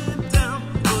shining down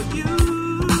for you.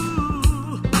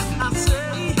 I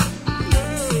say,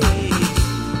 yeah.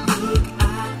 Look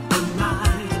at the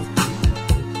night.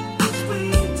 It's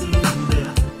waiting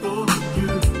there for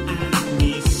you and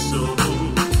me. So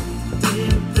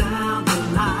dim down the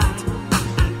light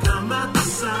and come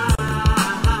outside.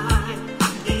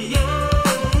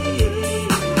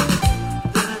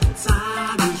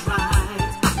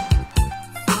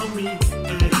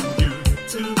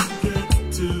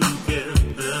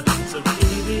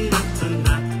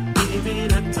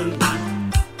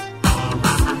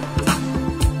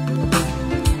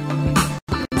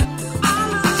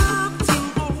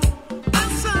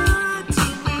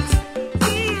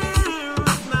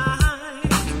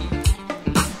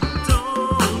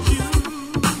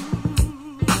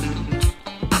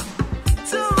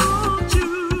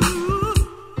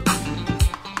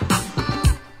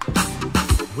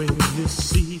 When you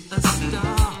see a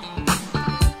star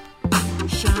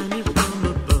shining from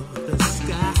above the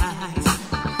skies,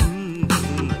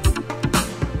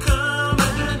 come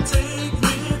and take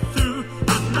me through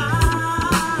the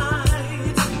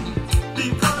night,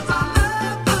 because I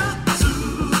love the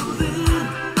soothing,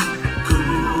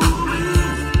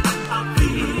 cooling. I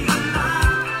feel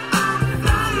like I'm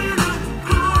flying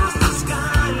across the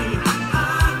sky.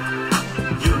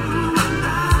 You and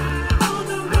I on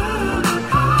the road.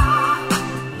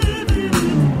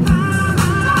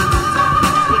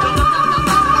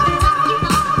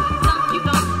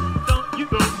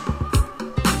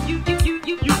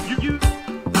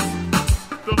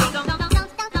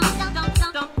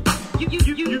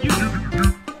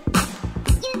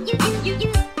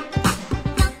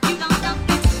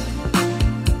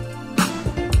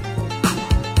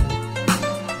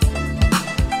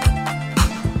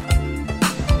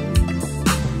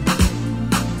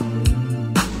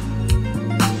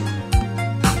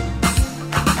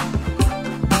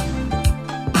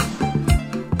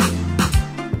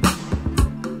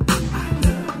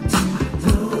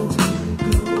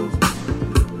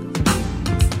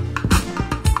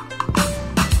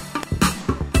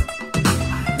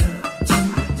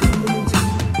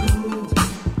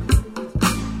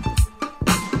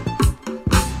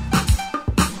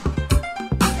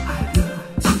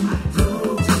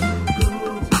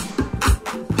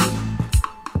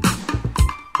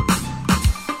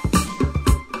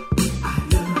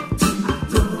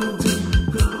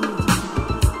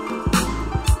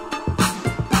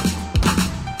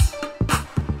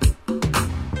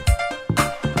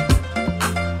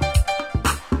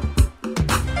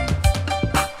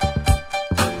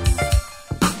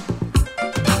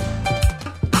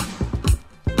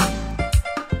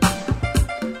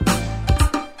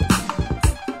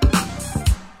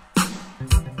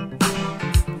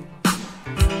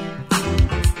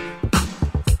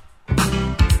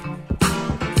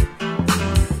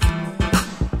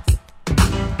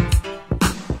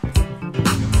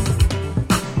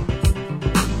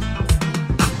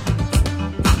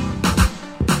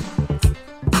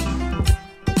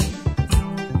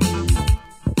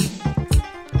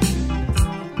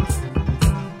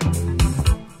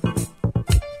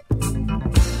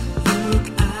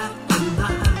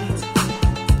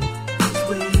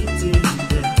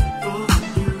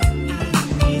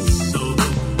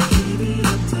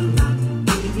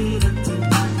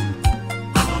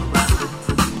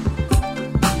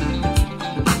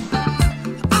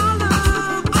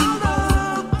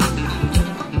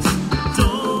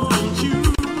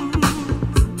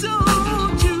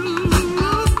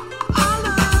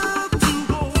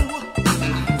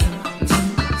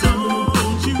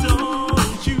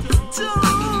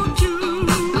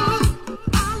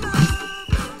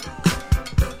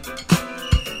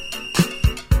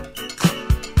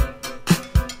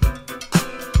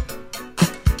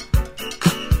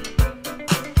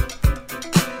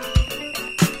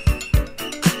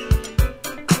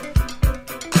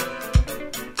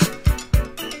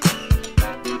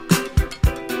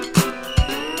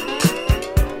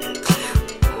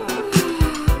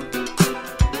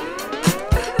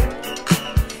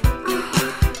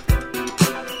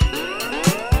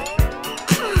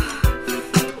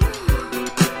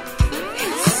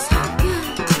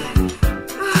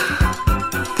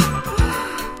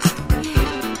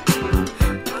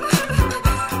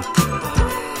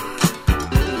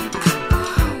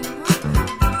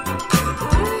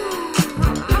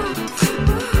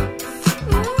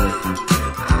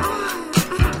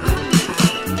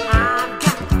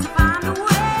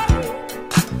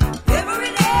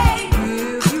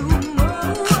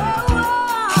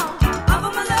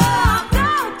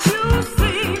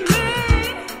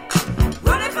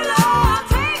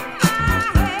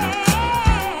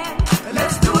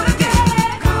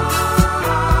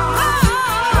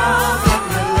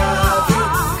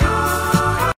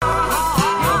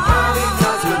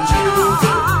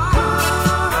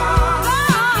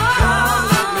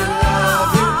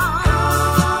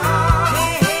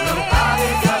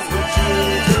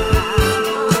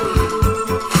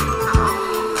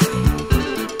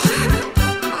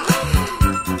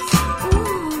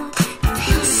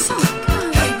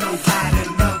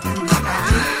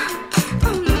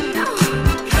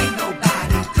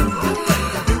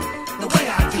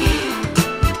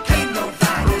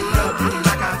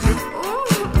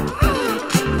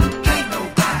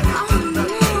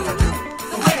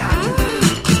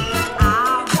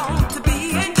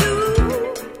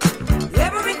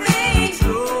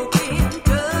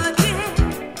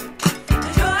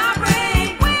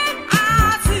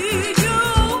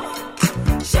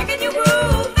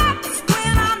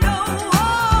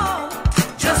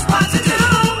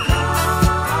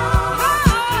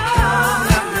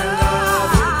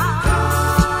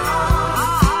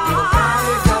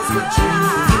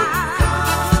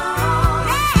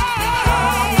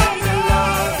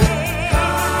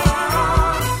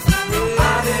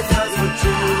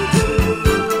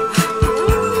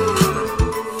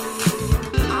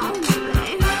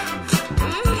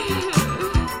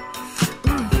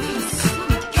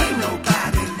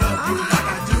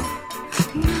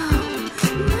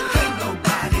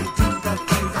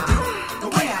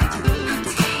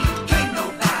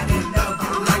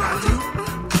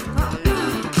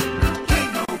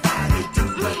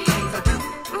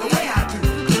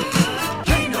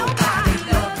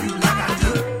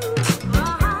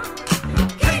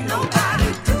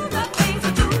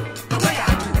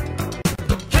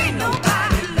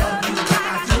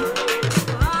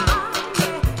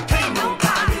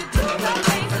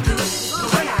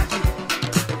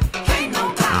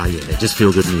 just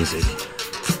feel good music.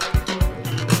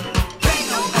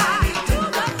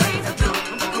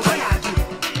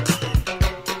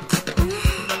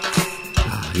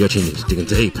 You're tuning into Digging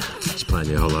Deep. Just playing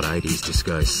you a whole lot of 80s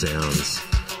disco sounds.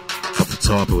 Off the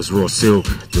top, it was Raw Silk,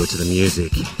 Do It to the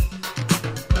Music.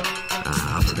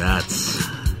 After that,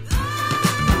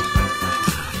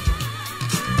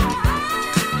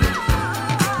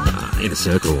 Inner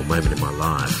Circle, Moment in My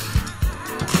Life.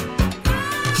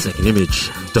 Second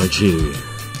Image, Don't You.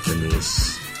 And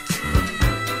this,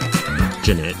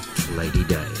 Jeanette, Lady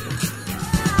Day.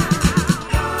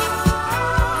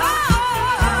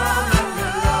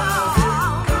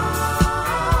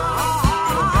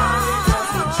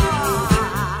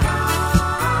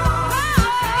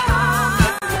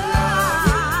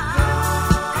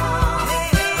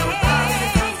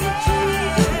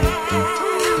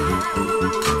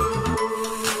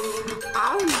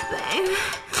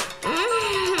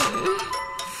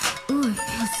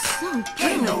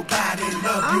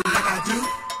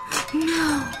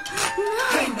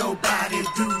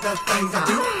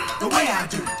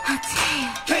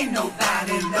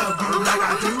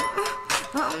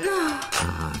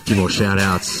 A few more shout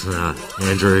outs.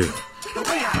 Andrew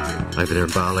over there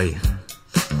in Bali.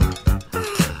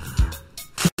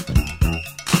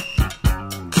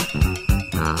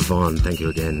 Vaughn, thank you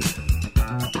again.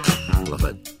 Love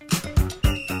it.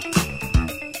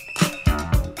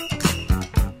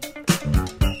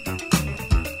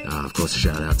 Of course, a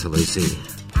shout out to Lucy.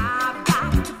 I've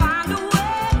got to find a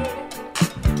way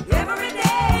every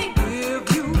day,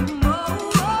 give you more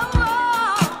of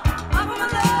my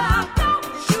love. Don't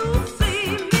you see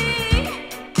me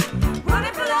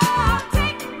running for love?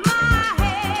 Take my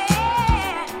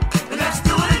hand, let's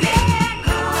do it again.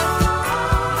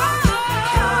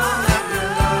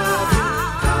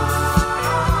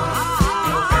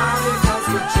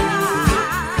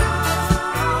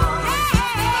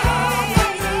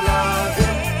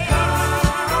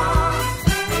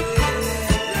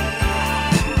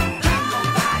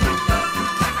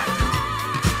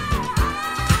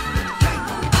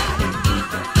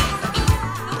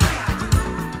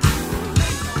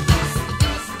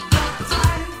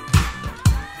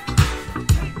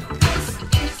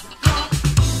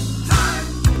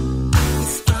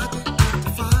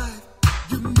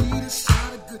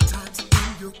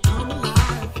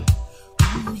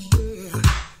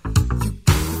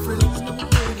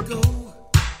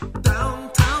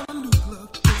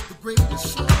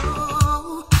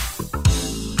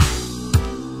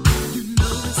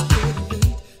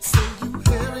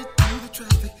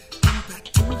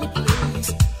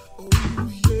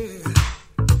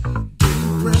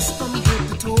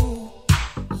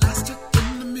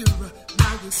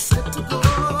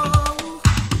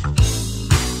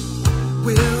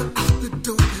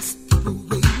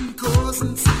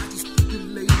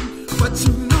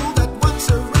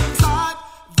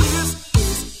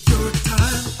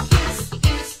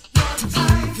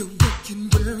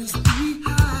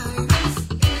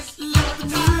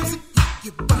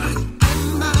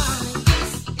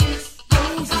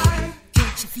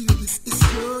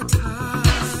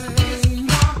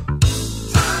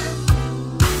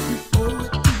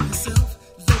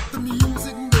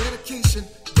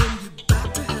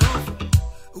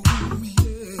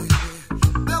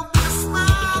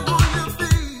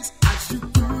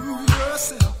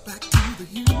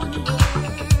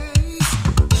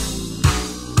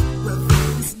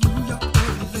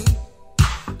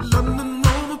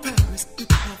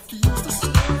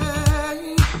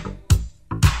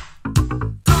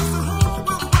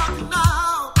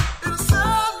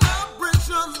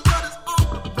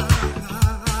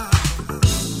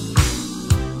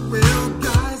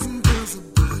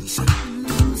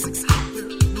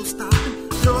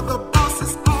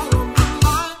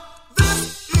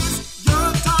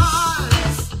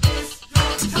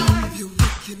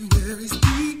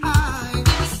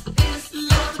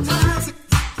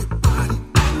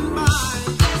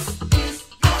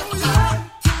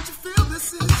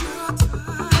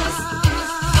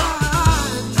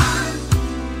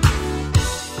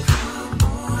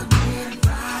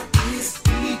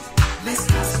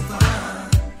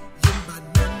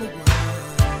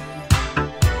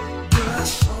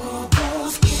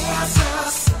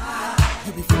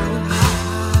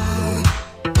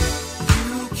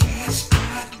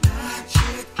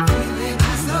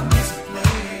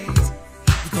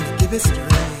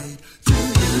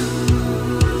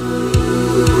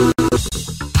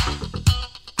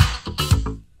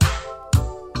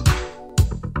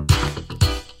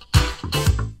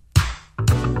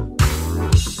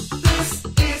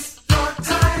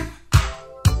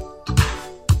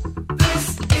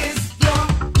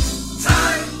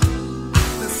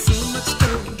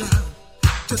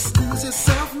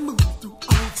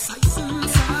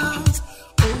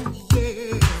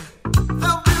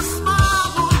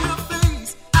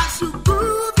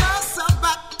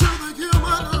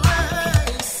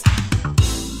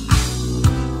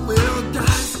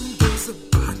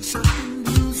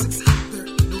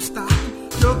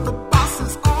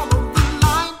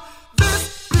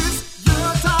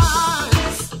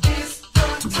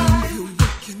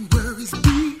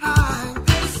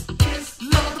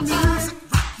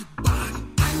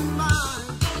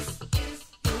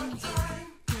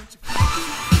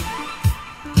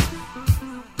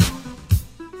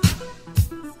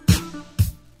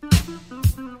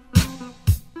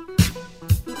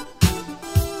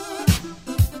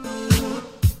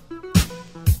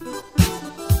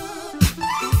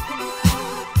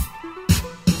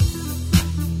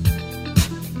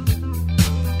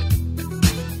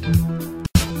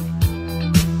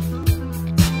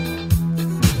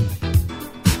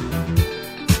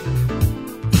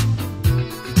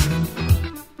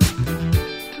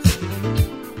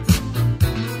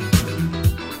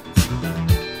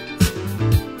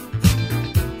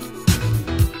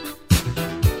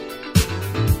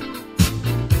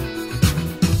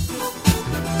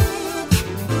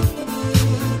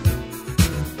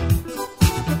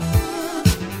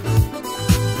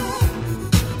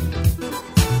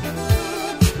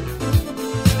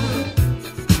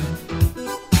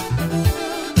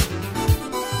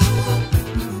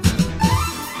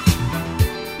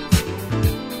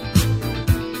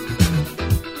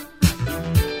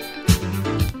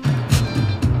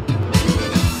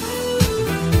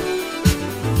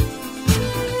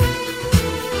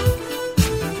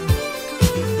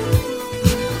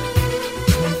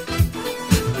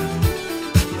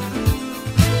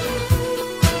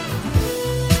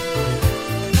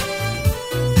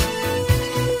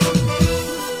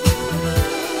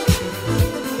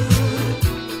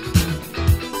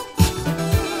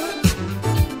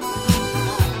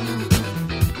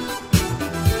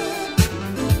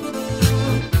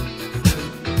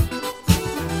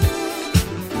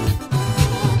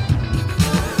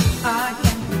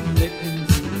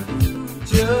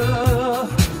 wonder,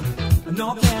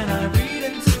 nor can I read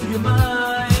into your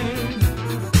mind.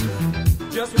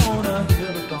 Just wanna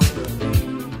hear the thought you're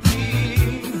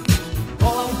thinking.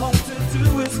 All I want to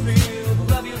do is feel the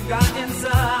love you've got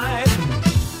inside.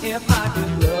 If I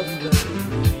could love you, let me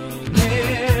bring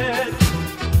it.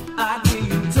 I'd give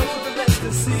you total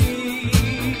ecstasy.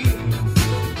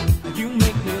 You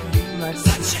make me feel like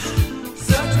such a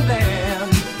man.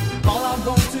 All I'm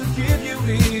going to give you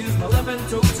is my loving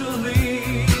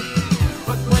totally.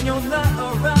 But when you're not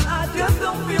around, I just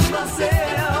don't feel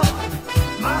myself.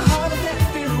 My heart is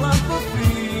empty,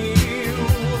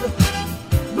 unfulfilled.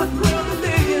 But when the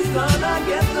day is done, I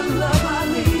get the love I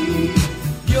need.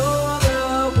 You're the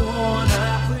one I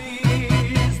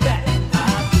please, that I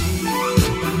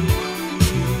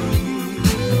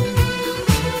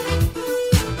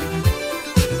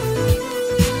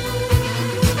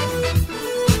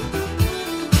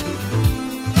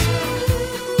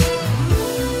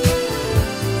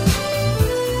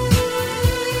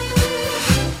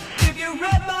If you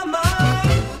read my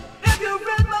mind, if you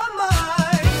read my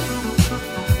mind,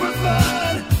 we're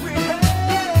fun, we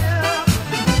have.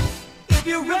 If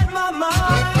you read my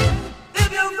mind,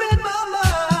 if you read my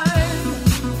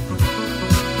mind,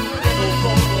 oh,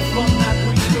 for the fun that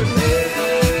we could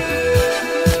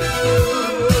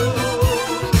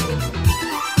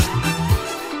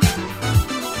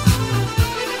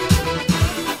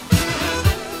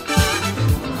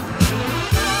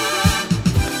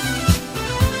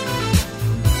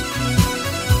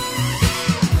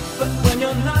But when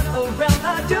you're not around,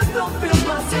 I just don't feel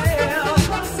myself.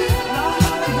 My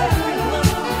heart is empty,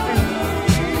 unfulfilled.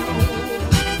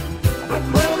 But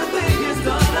when the day is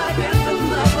done, I get the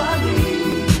love I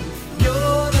need.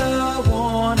 You're the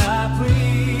one I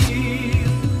please.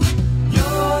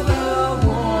 You're the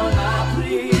one I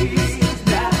please.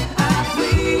 That I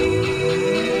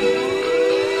please.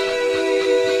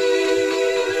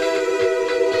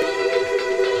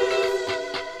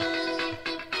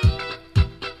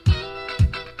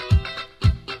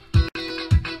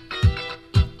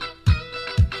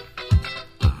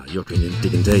 You're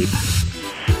digging deep.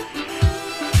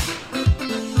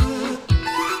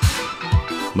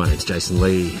 My name's Jason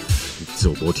Lee. It's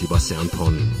all brought to you by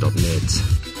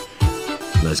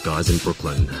soundpond.net. And those guys in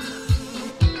Brooklyn.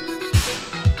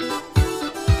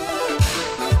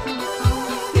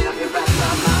 If you read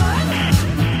my mind,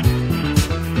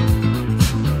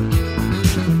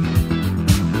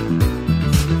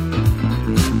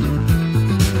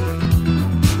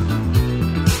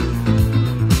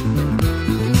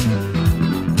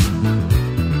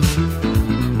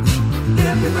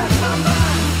 if you read my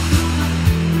mind,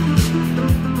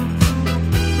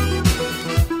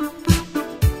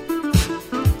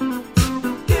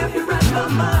 if you read my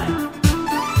mind.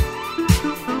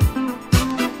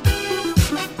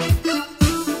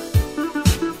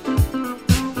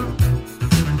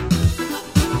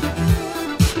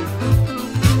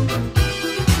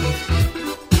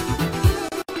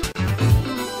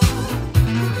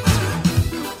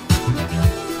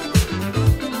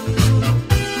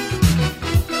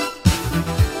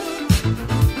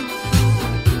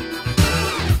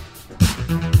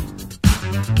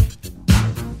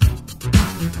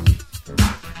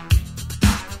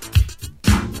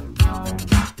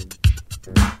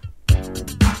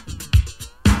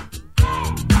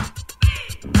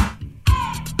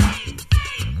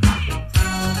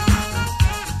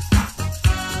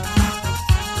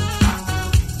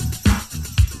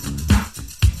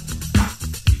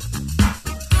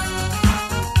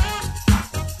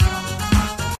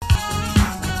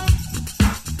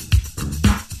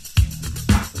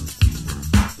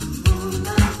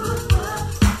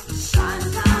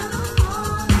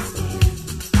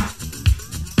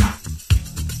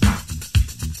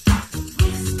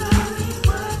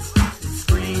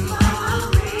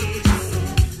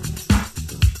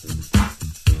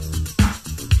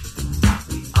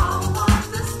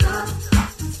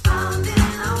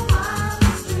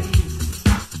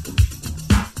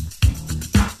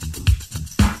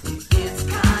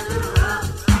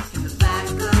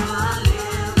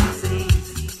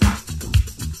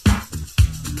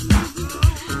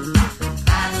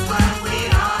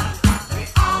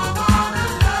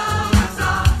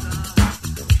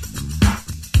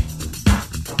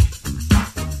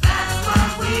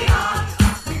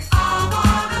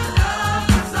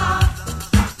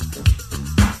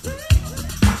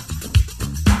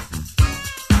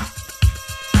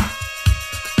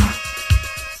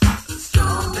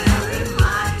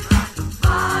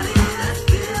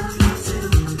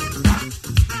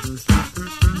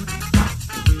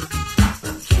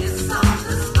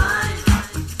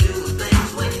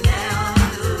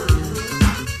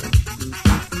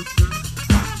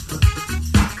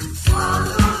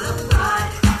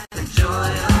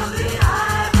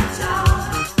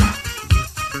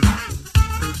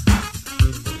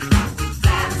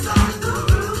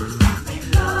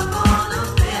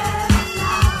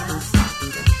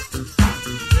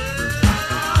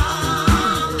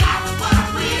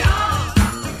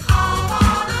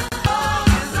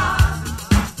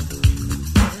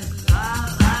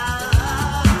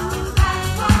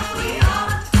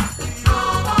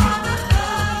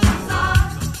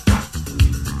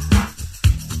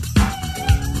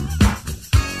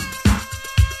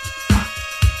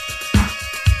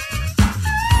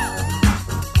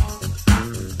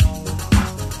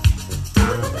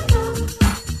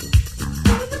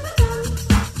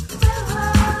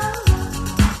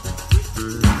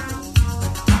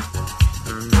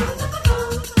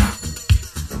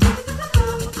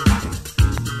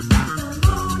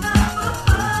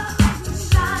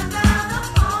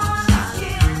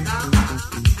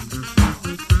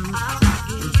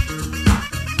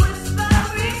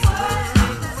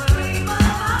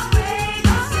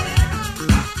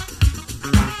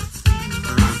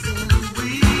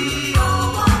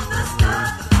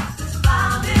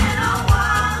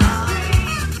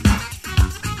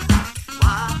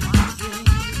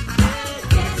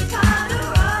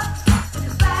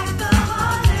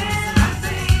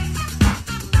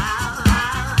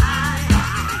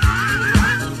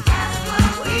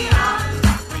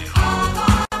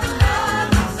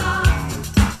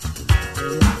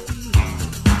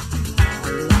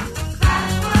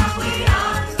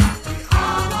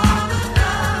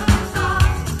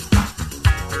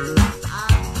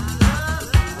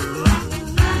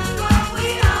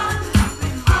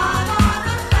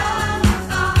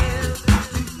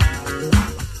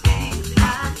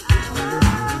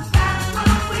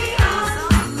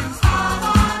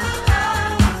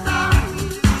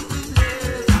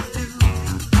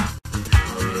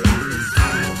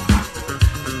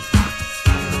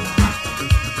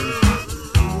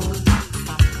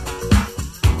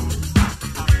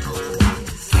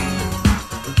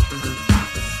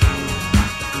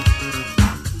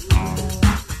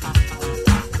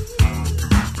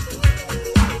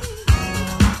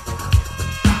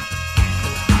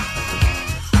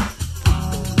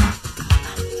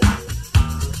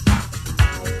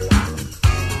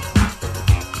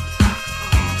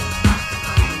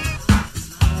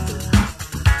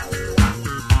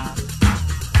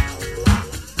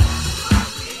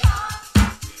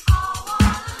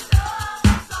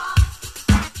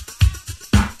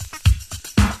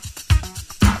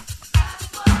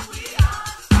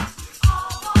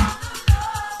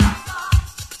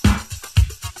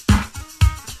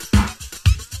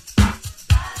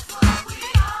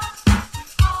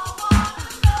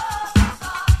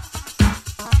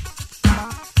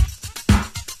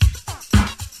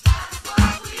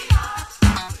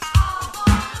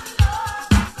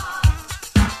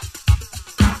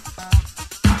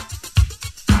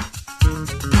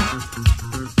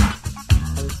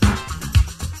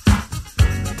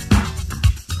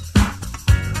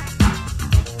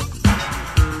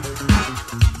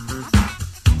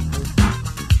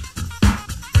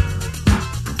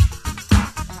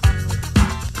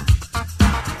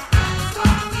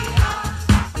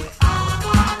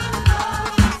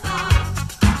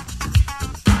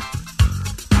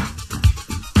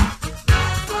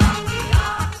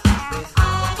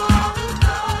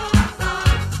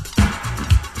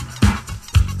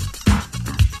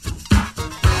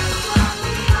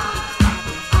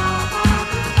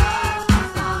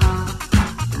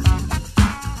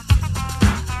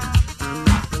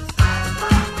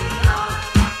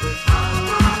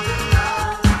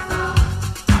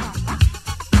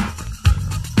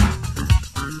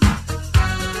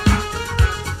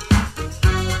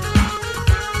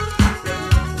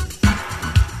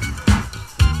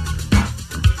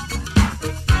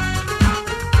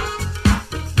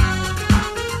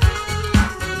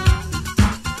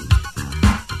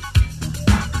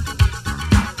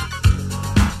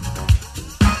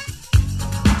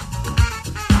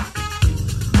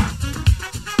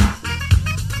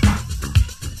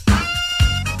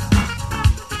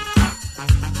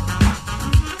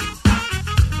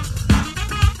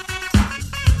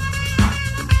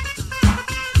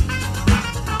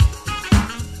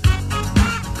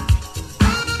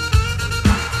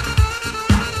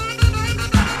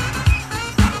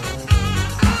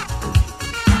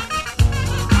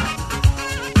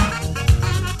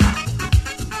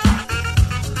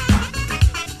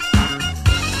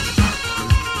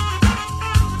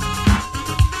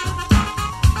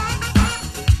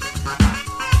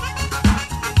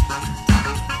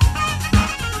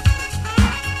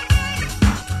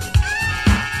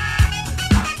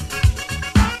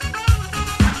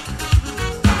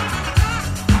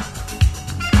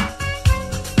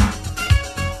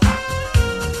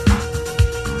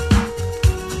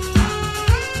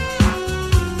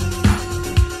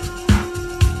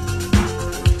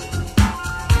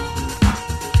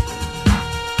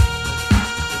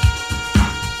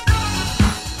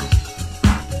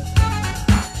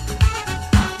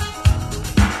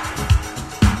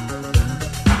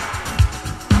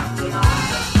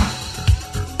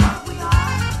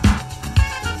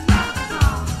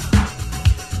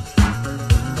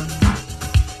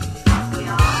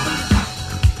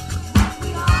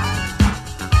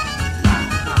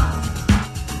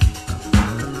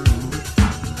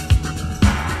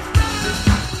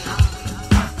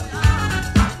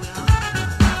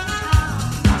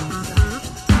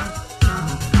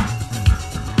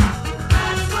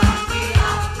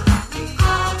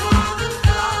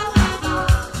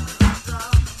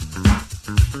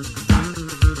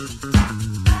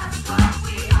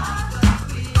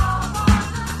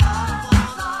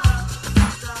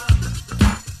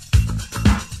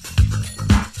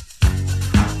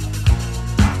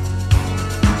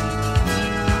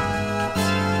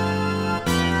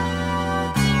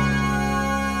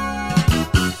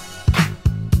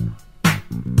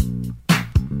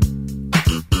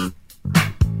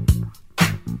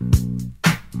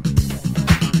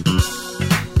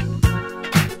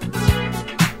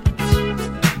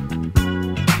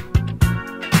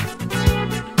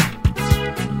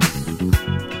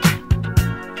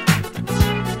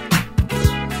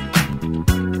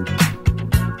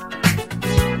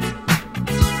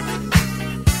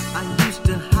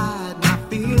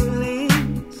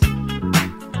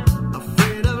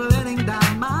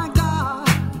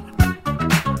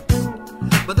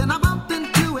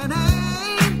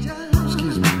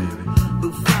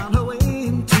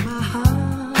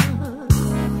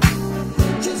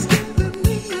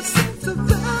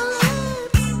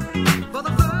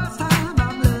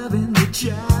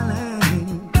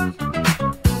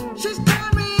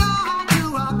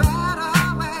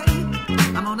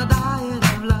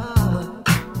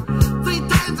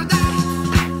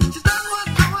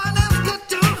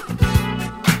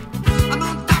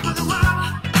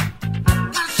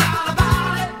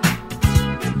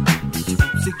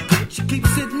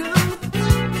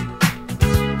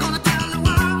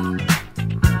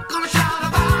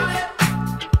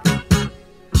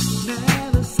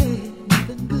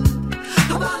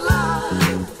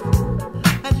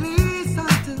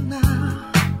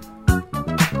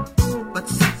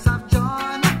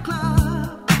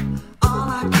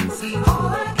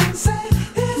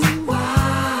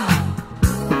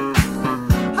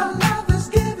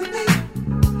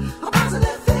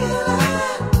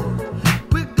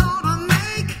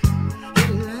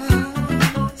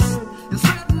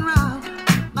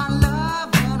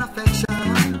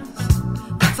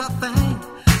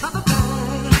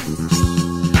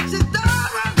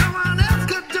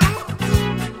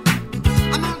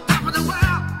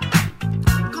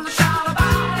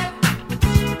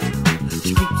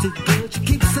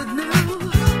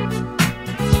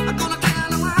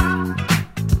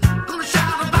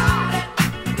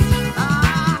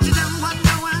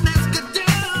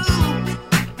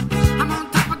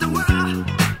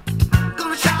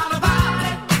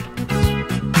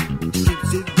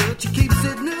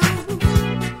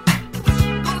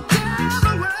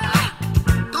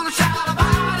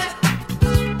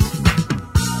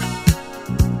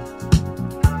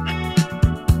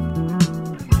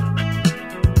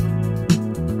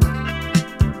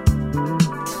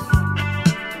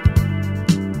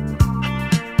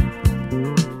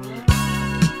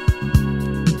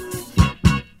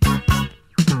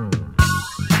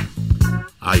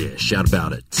 Shout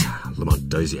About It, Lamont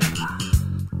Dozier.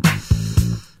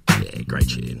 Yeah, great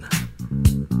tune.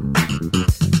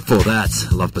 Before that,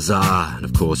 Love Bazaar, and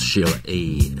of course Sheila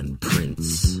E. and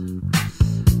Prince.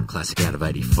 Classic out of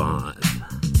 85.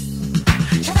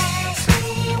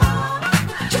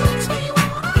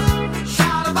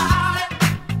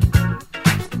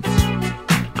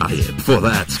 Yeah, before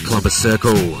that, Columbus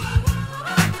Circle.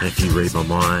 And If You Read My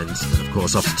Mind, and of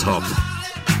course off the top,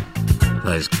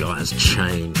 those guys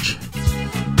Change.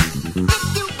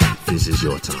 This Is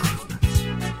Your Time.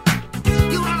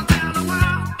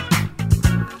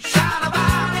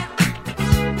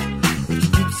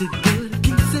 Keeps it good,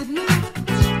 keeps it new.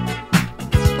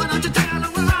 Why don't you tell the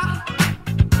world?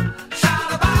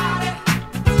 Shout about it.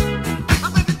 I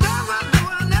make it down what no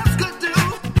one else could do.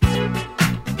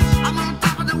 I'm on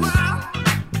top of the world.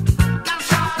 Gotta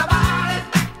shout about it.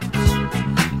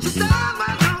 She's done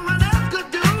what no one else could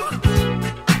do.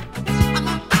 I'm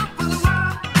on top of the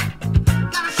world.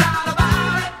 Gotta shout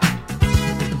about it.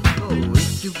 Oh,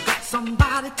 if you got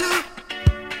somebody to,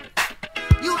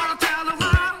 you ought to tell the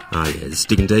world. Ah yeah, it's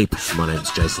Digging Deep. My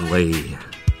name's Jason Lee.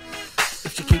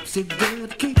 If she keeps it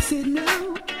good, keeps it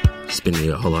new. Spinning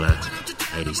you a whole lot of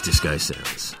 80s disco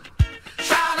sounds.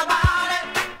 Shout about it.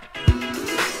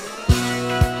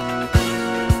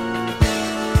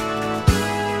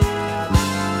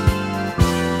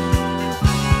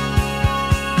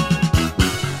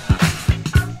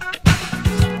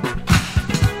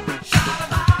 Shout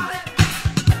about it.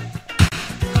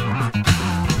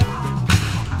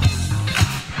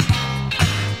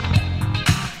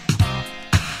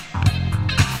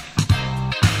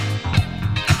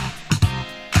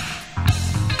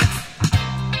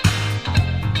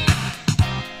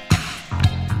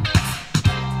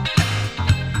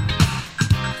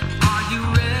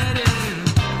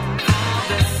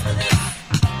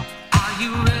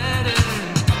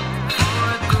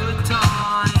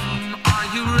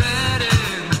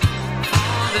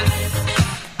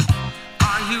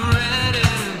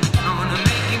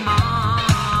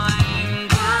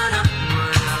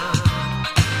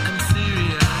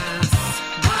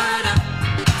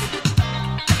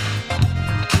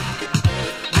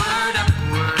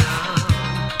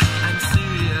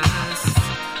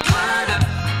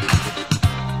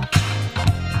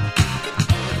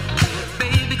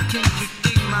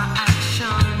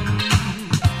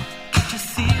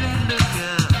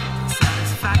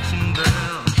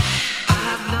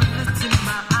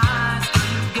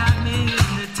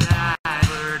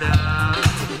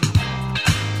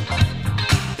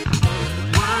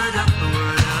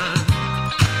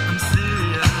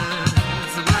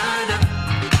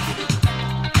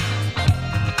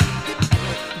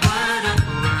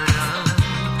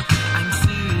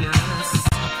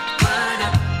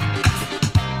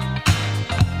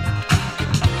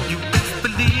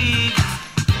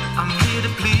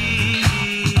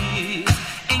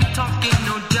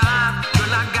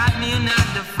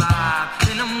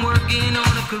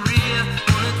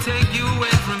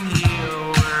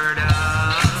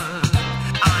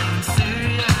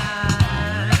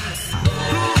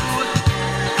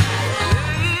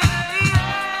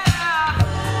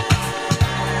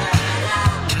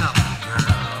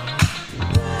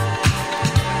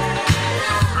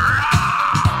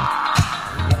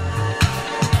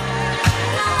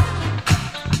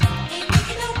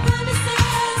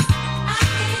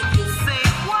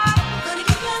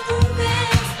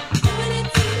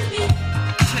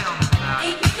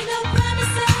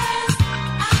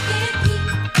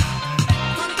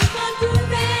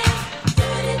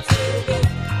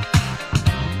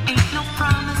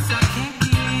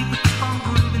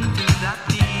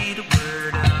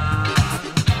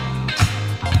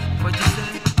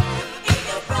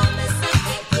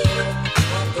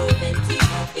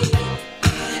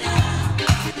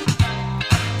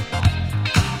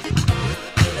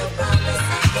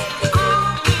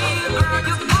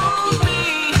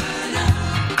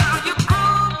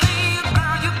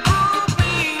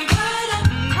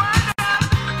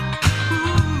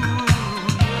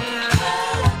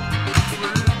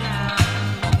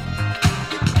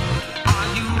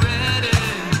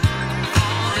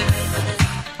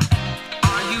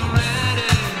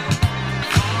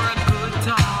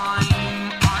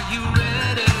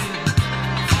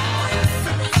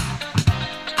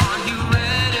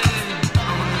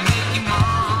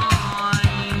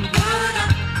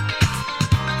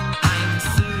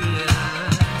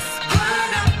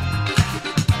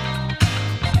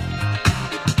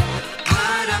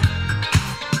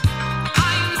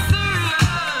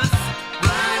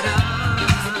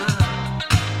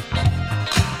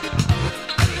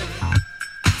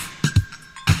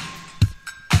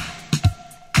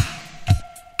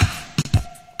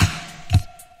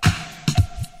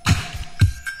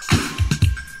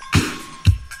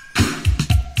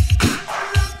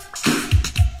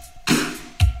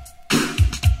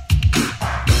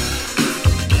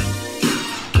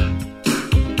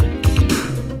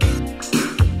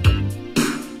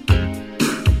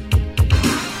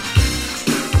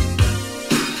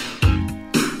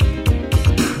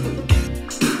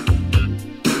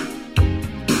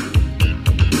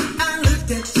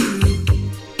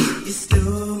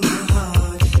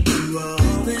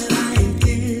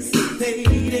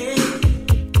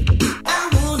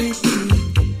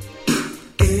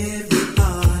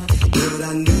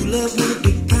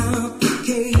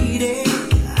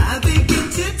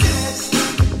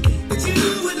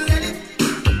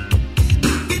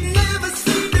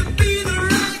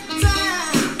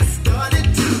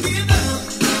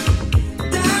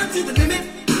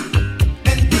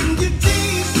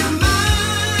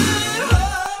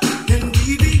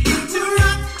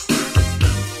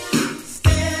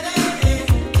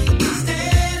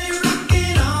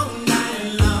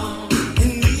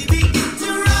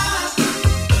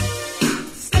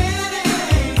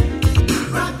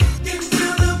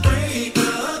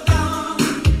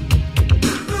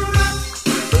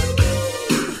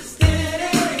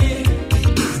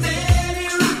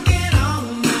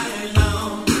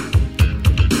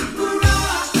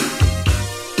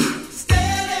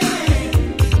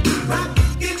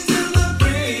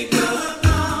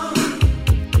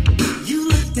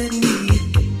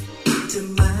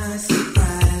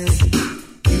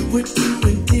 were too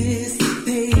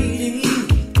anticipating.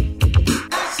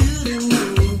 I should've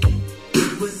known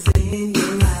it was in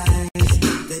your eyes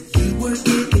that you were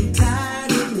getting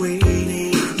tired of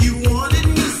waiting. You wanted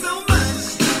me so much,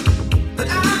 but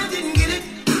I didn't get it.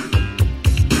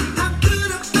 I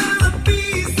could have found a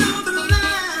piece of the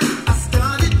line. I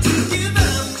started to give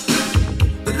up,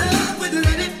 but love wouldn't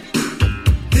let it.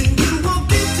 Then you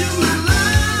walked into my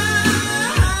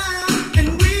life, and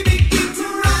we began to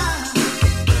ride.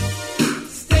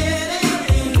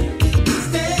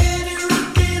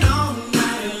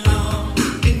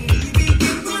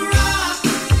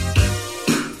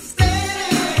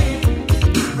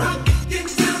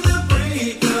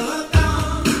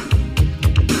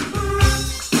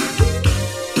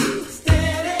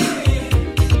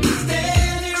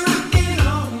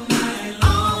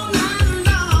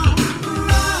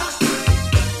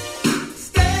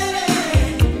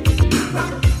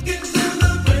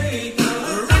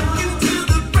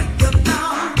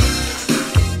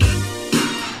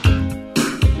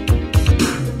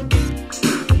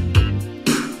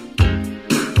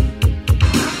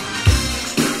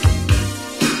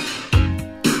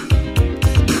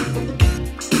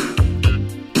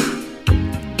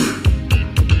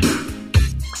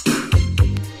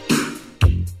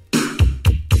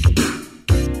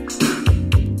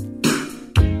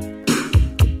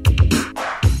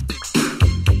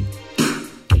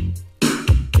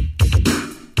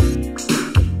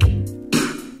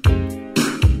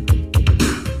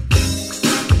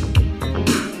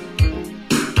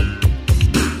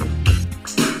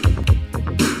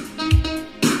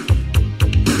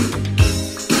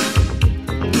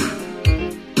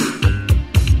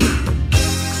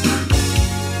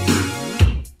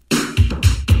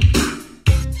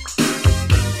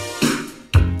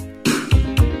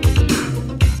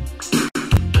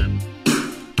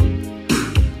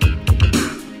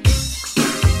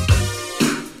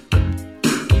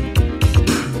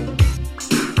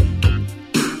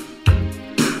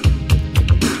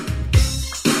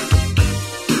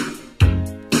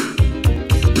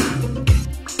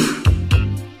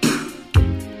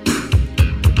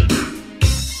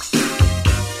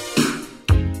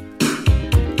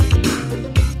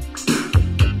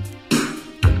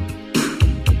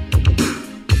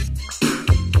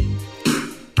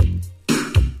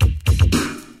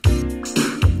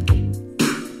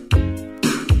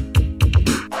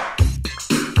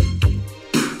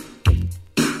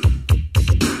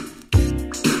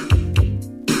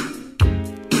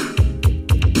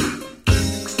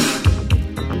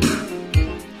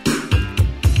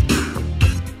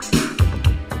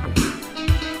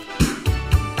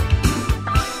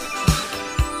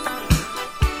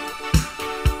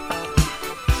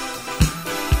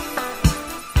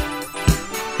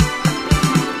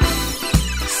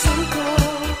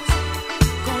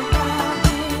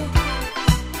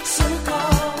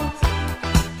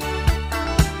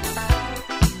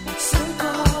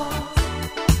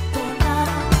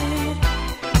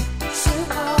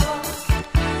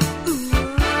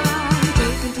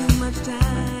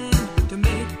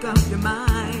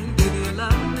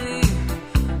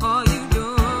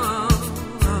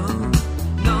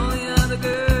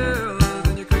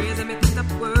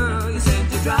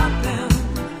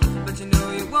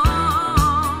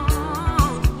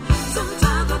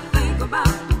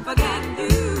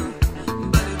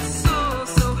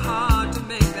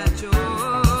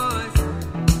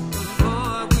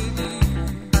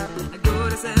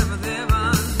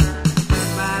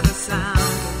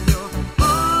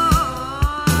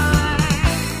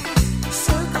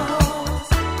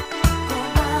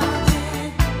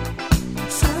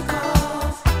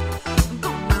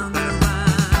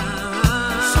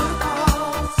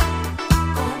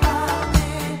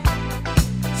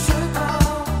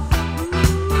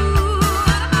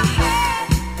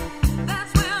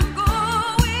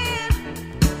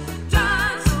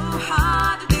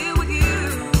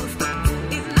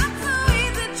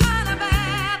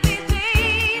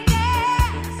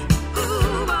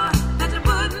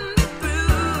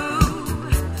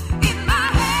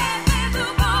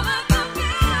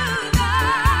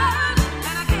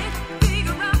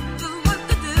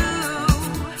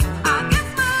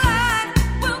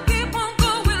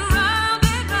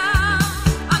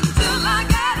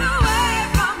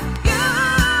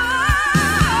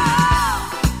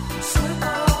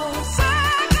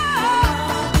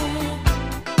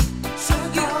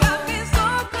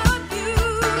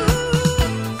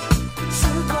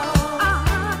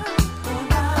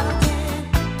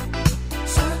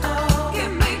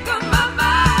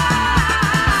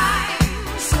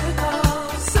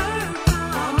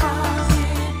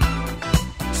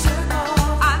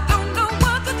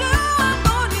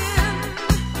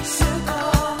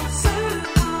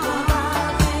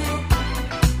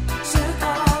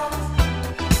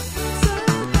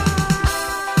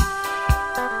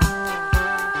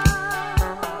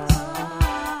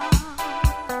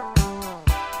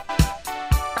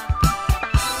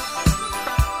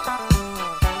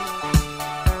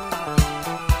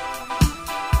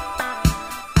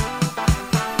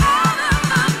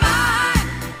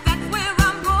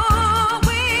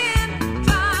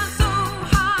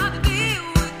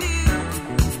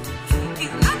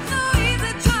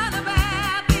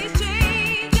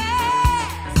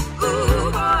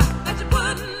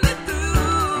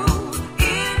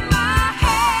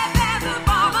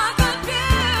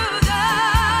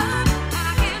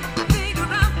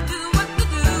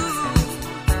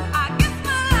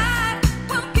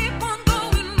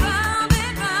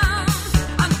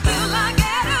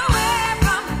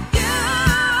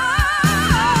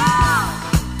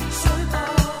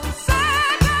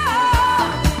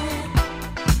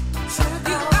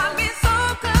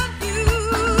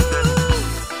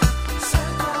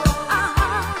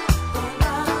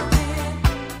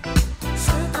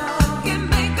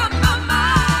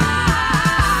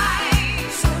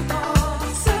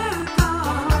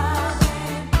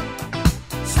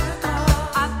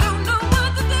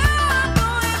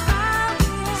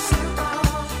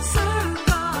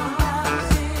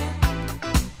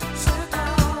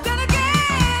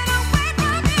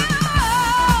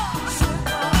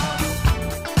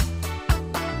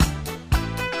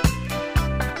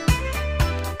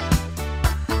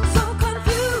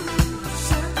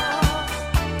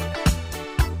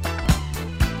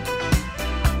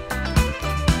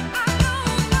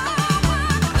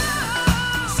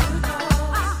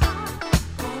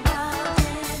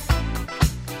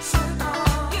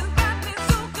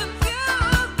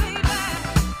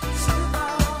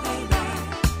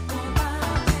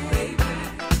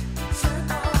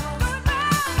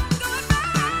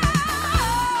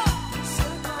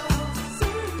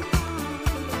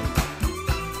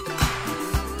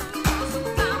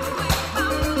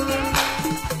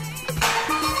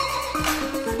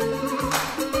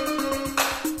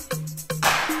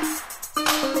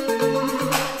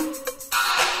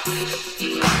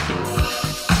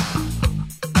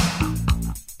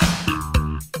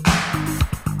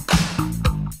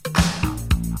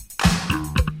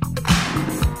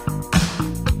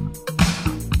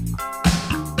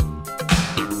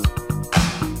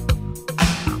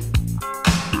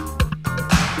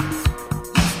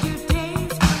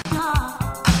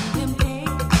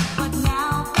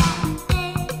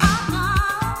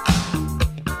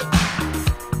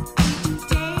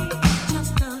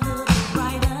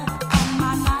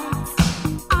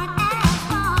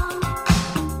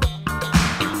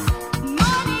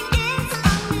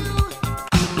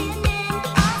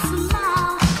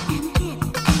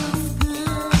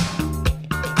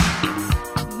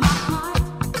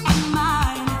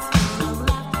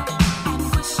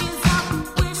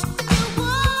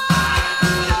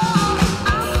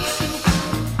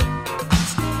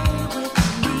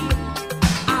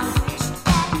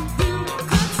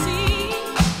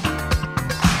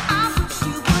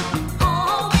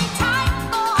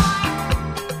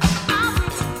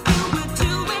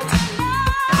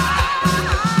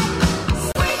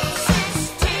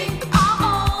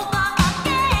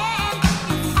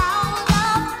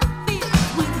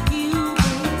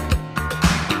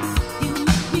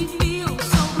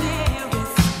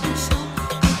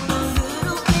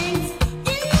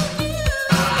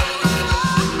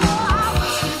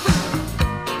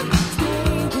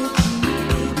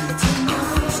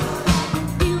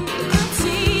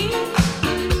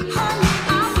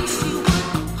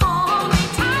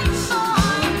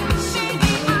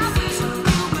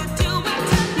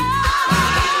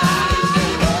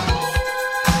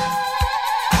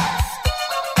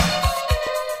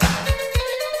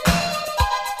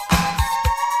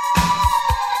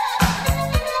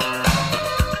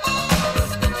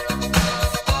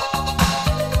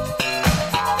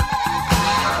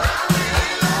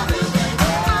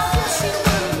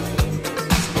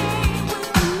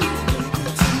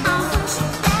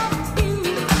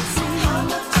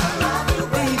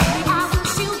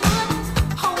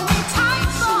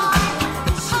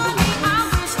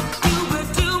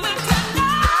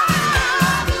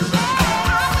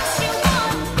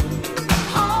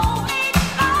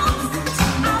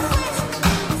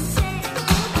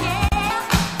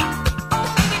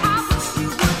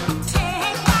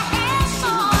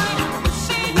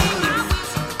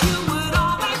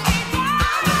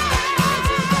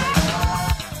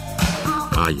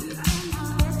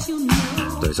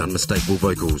 Those unmistakable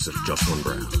vocals of Jocelyn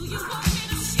Brown.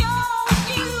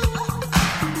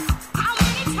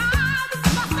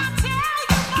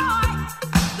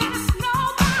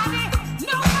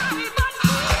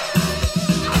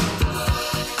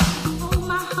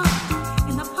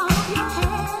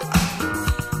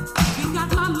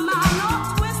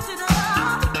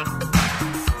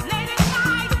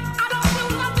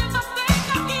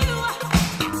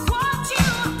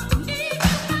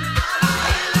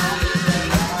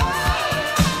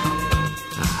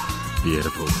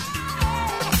 Beautiful.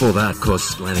 Before that, of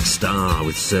course, Atlantic Star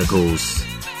with Circles,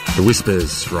 The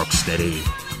Whispers, Rock Steady,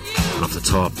 and off the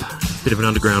top, bit of an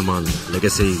underground one,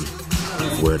 Legacy,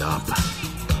 Word Up.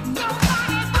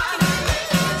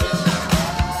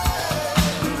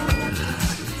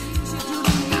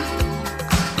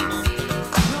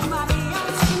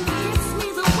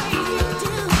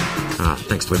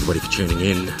 Thanks to everybody for tuning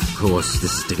in. Of course,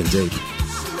 this is Digging Deep.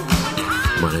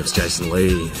 My name's Jason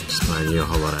Lee, just playing you a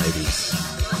whole lot of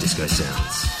 80s disco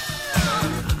sounds.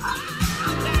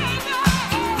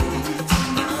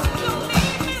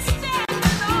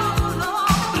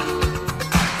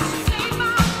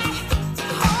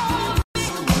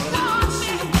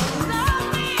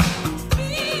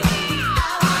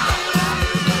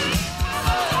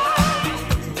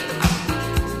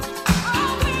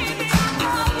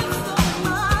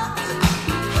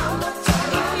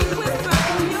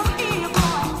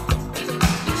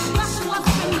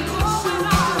 What's been going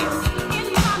on in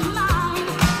your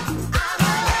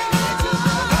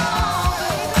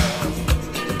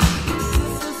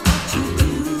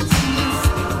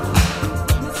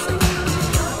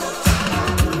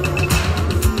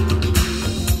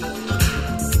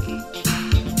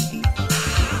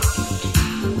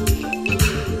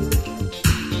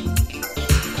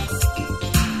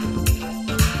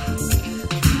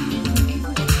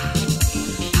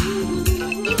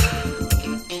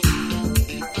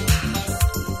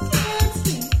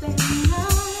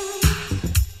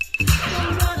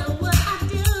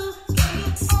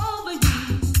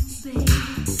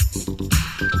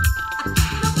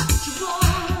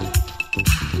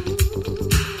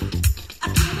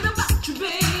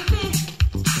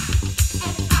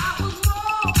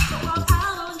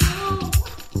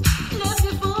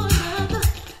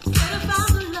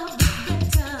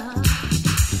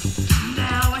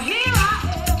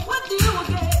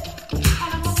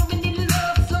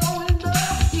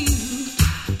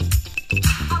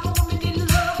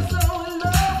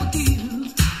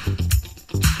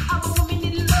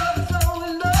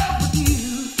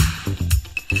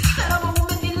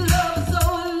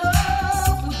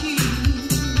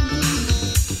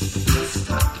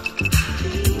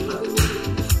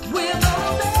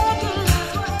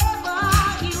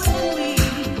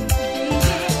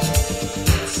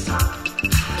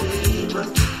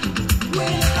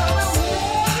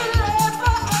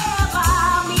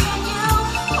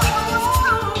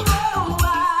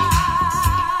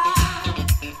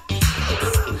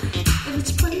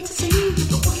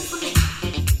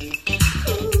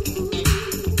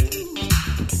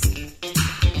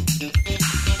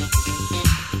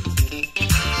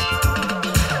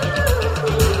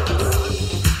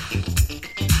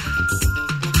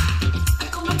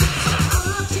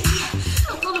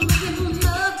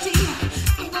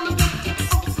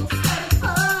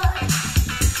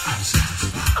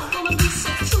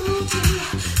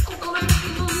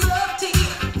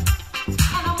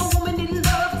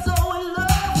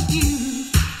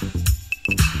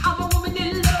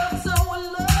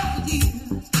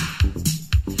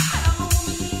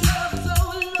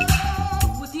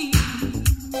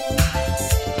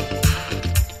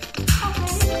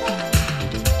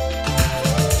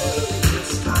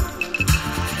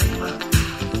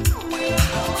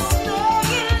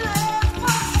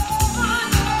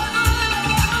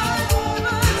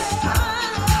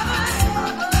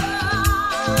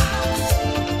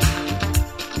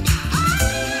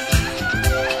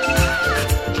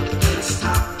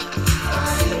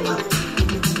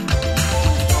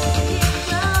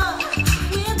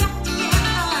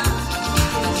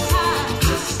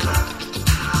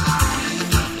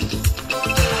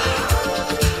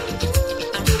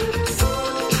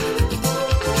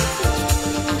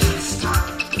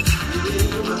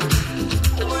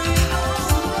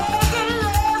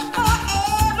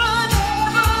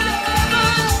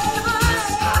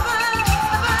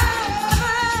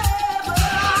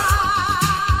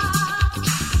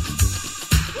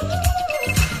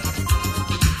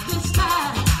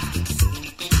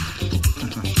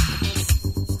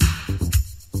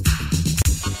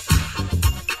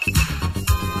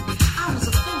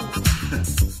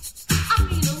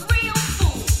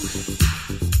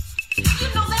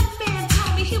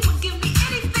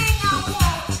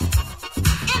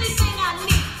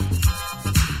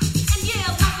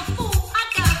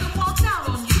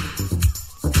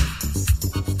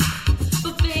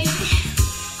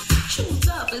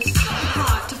love is so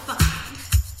hard to find.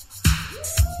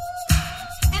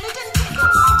 And it didn't take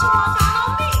long to walk out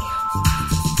on me.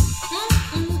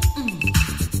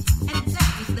 And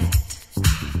that was that.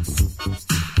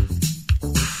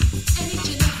 And each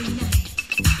and every night,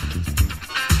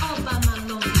 all by my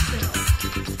lonely self,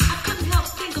 I couldn't help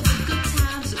think of the good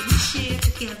times that we shared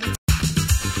together.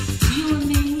 You and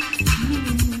me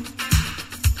and you.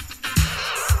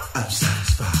 I'm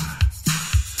satisfied.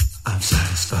 I'm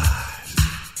satisfied.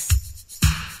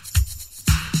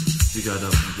 You got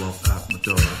up and walked out my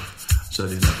door. Said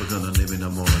you're never gonna leave me no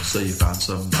more. So you found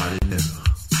somebody new.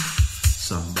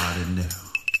 Somebody new.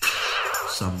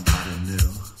 Somebody new.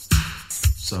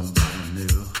 Somebody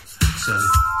new. Said he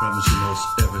promised you most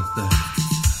everything.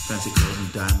 Fancy clothes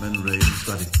and diamond rings.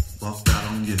 But he walked out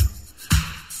on you.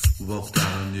 Walked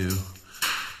out on you.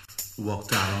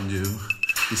 Walked out on you.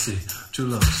 You see, true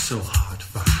love is so hard to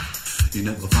find. You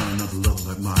never find another love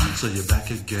like mine. So you're back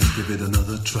again, give it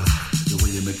another try. The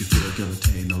way you make me feel, gonna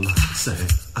attain a lot. Say,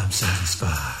 I'm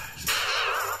satisfied.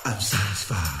 I'm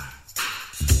satisfied.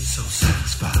 So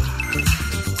satisfied.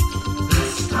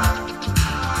 This time.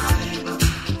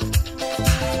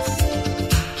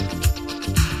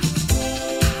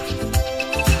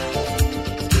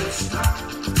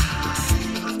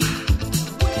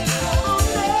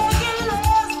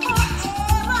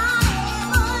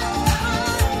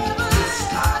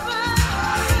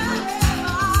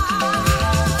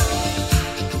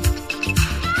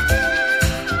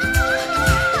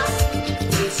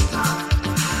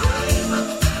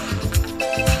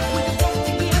 With the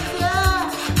best to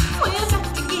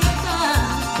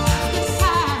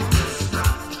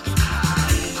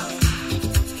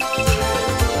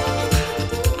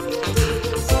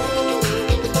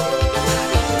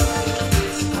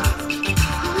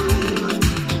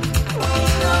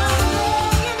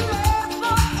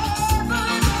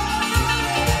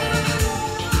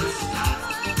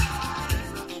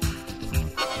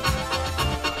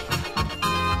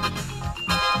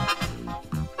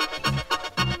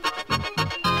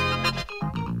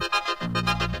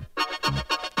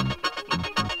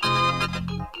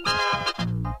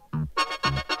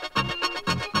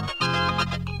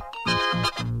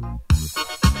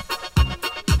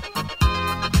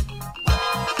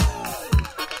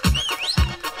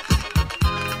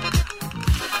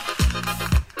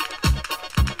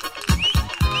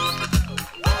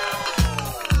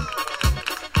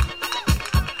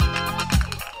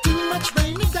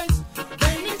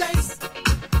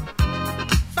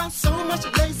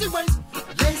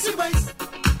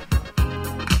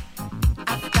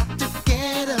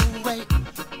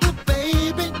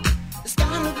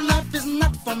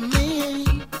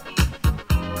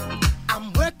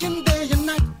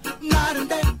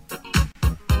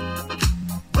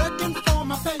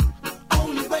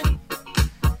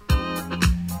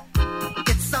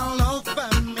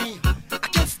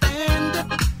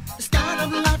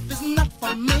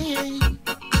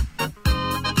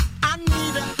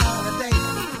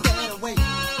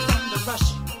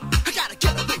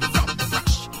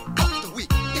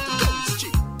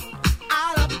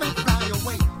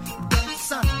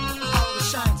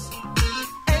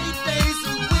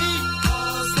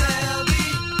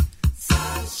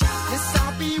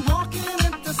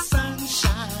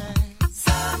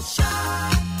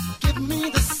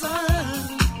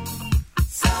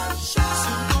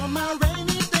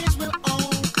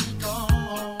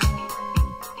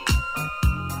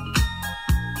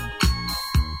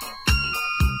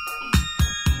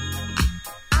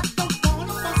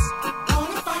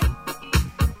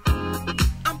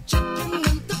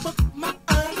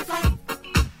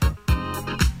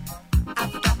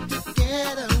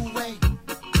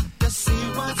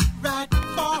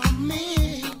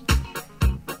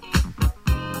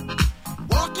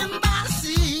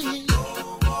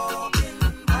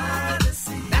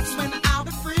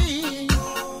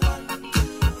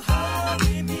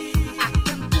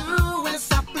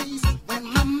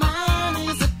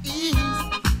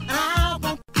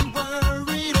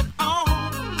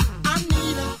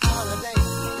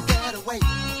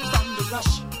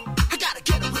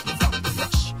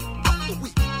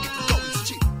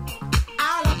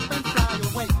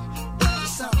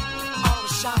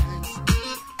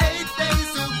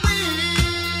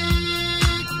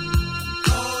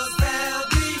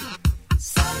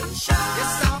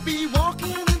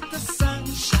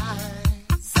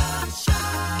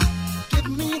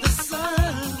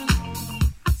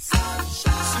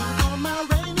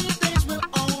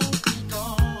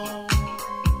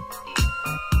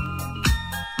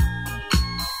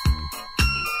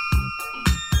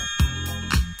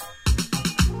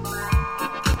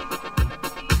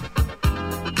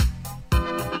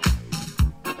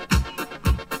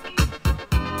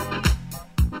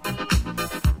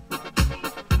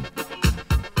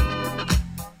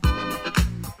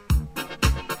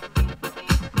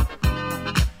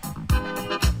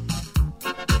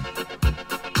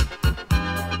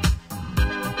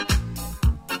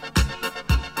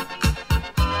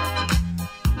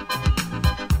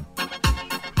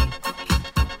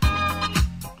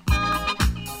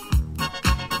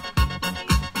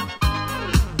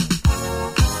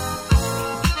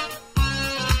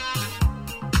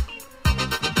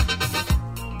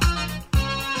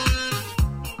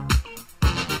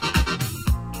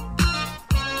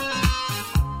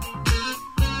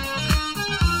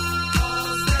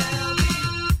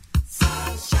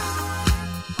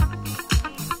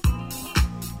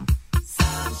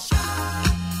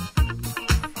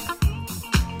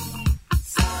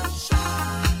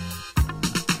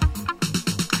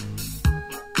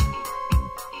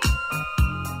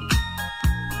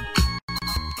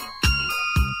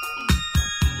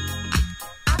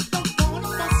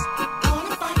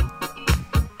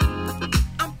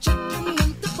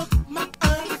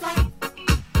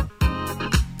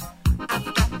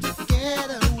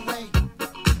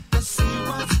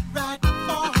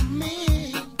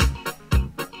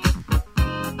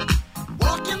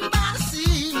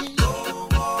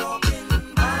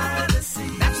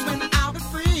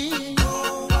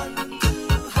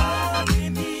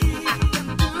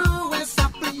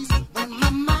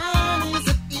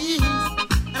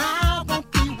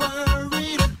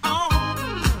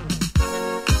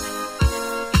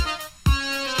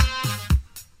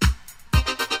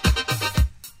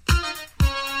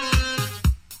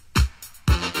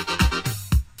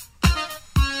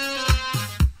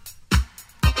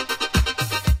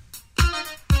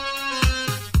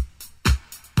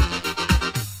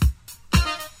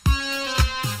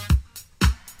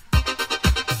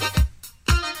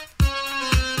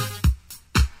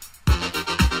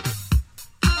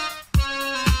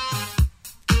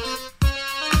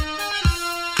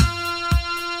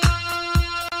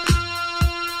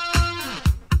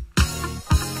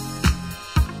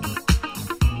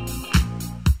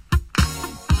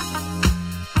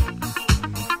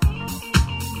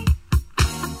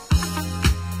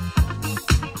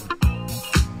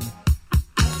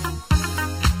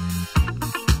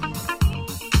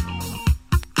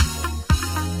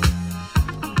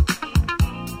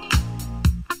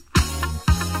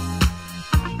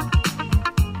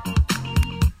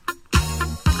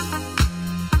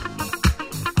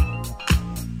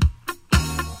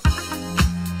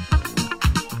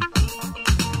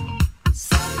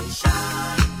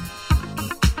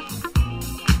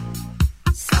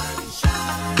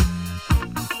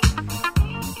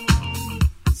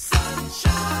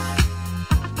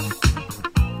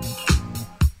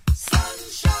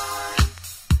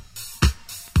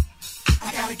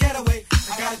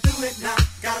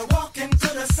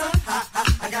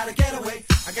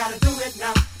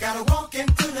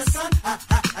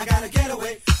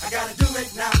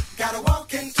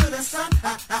into the sun.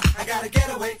 I gotta get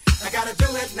away. I gotta do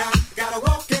it now. Gotta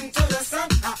walk into the sun.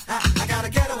 I gotta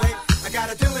get away. I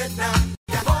gotta do it now.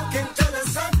 Gotta walk into the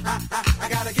sun. I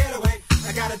gotta get away.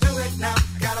 I gotta do it now.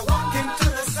 Gotta walk into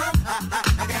the sun.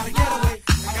 I gotta get away.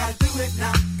 I gotta do it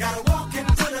now. Gotta walk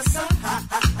into the sun.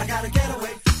 I gotta get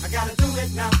away. I gotta do it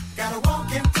now. Gotta walk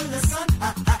into the sun.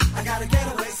 I gotta get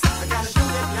away. I gotta do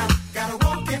it now. Gotta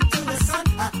walk into the sun.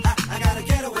 I gotta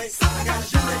get away. I gotta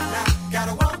do it now.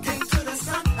 Gotta walk into the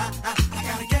sun. I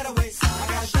gotta get away. I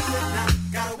gotta do it now.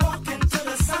 Gotta walk into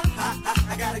the sun.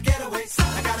 I gotta get away.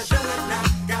 I gotta do it now.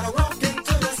 Gotta walk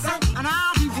into the sun. And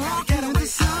I'll be walking in the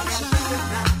sunshine.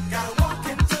 Gotta walk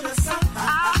into the sun.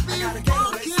 I'll be walking in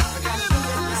the sunshine.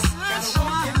 Gotta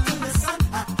walk into the sun.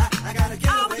 I gotta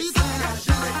get away. I gotta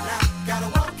do it now. Gotta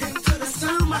walk into the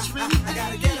sun. Too much rain. I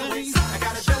gotta get away. I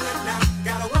gotta do it now.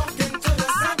 Gotta walk into the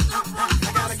sun.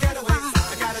 I gotta get away.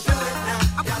 I gotta do it now.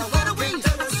 Gotta walk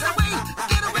into the sun. I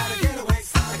gotta get away.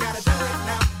 I gotta do it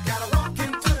now. Gotta walk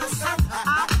into the sun.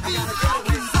 I gotta get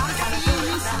away. I gotta do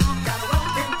it now. Gotta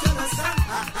walk into the sun.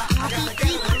 I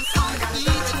gotta get away. I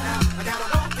gotta do it now. I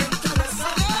gotta walk into the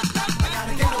sun. I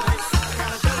gotta get away. I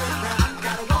gotta do it now.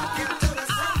 Gotta walk into the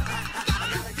sun. I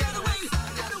gotta get away.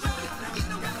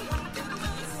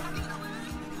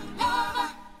 Lover,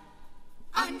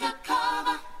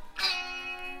 undercover.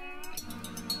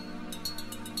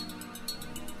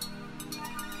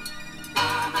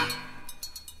 Lover,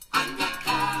 undercover. Lover,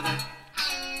 undercover.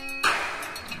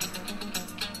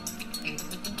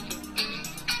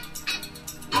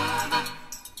 Lover,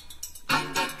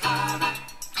 undercover.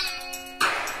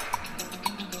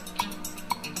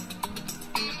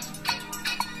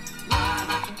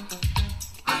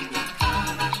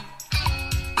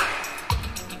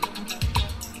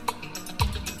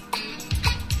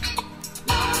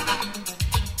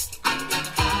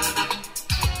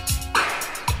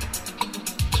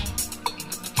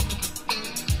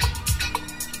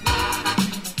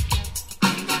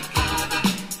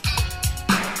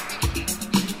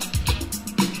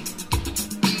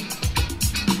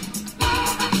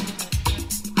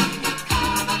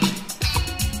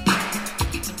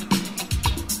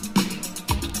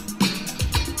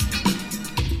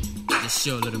 Just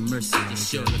show a little mercy.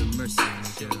 Just show a little mercy.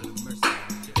 Show a little mercy.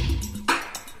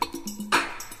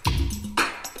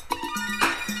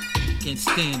 Can't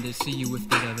stand to see you with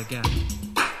that other guy.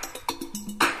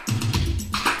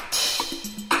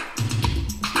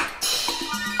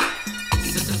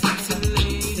 Such a sexy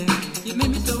lady, you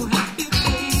made me so happy,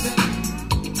 baby.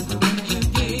 You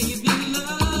gave your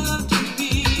love to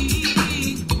me.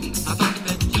 I thought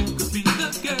that you could be the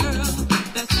girl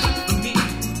that's right for me.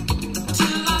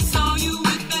 Till I saw you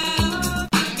with that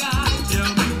other guy.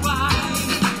 Tell me why,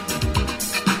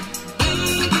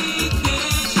 baby,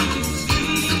 can't you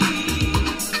see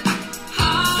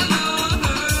how you're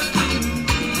hurting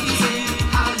me?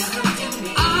 How you're hurting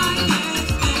me. I can't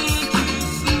stand to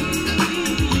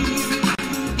see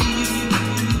you,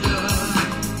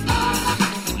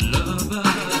 lover,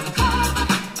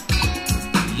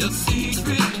 your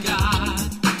secret got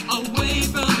away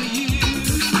from you.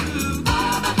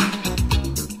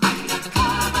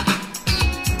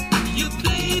 You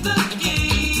play the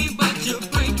game, but you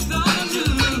break the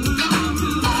rules.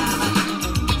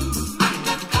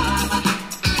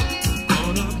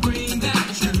 Gonna bring that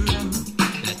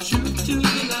truth to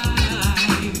the light.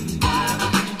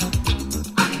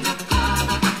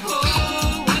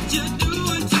 Oh, what you're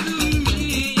doing to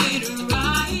me ain't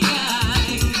right.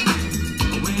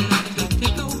 When I could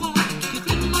take a walk, you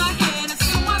in my head, and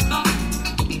so I thought.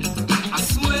 I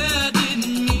swear I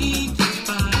didn't mean to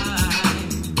fight.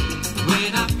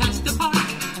 When I passed the park,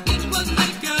 it was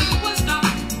late, girl, it was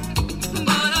dark.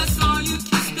 But I saw you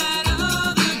kiss that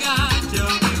other guy.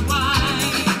 Tell me why,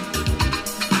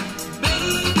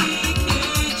 baby,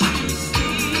 can't you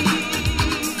see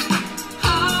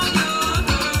how you're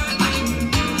hurting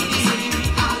me?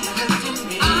 How you're hurting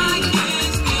me. I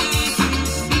can't stand to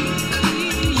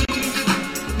see you,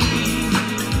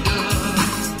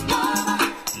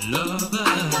 lover,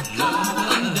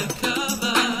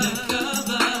 undercover.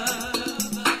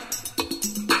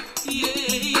 Yeah.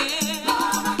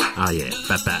 Ah, yeah,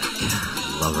 Fatback,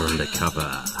 Lover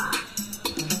Undercover.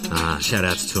 Shout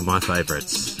outs to my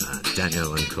favourites,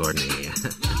 Daniel and Courtney.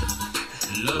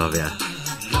 Love ya.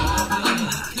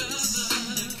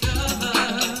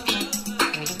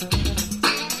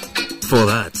 Before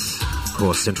that, of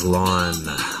course, Central Line,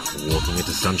 Walking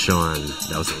into Sunshine.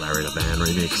 That was the Larry LeBand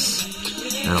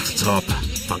remix. And off the top,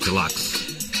 Funk Deluxe.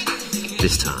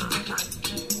 This time.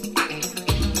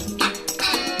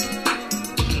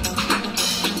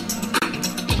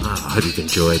 I hope you've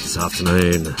enjoyed this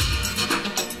afternoon.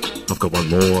 I've got one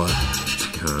more to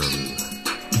come.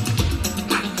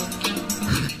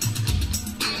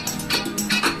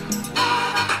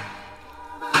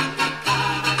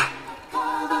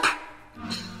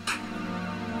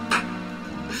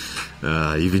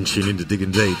 You've been tuning into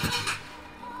Digging Deep.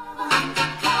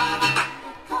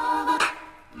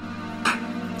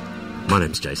 My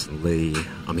name's Jason Lee.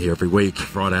 I'm here every week,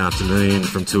 Friday afternoon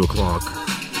from 2 o'clock.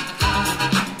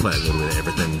 Play a little bit of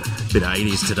everything. Bit of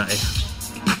 80's today.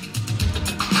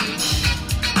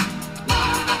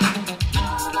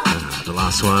 The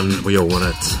last one, We All Want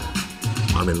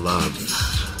It. I'm in Love,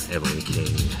 Evelyn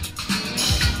King.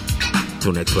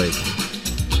 Till next week.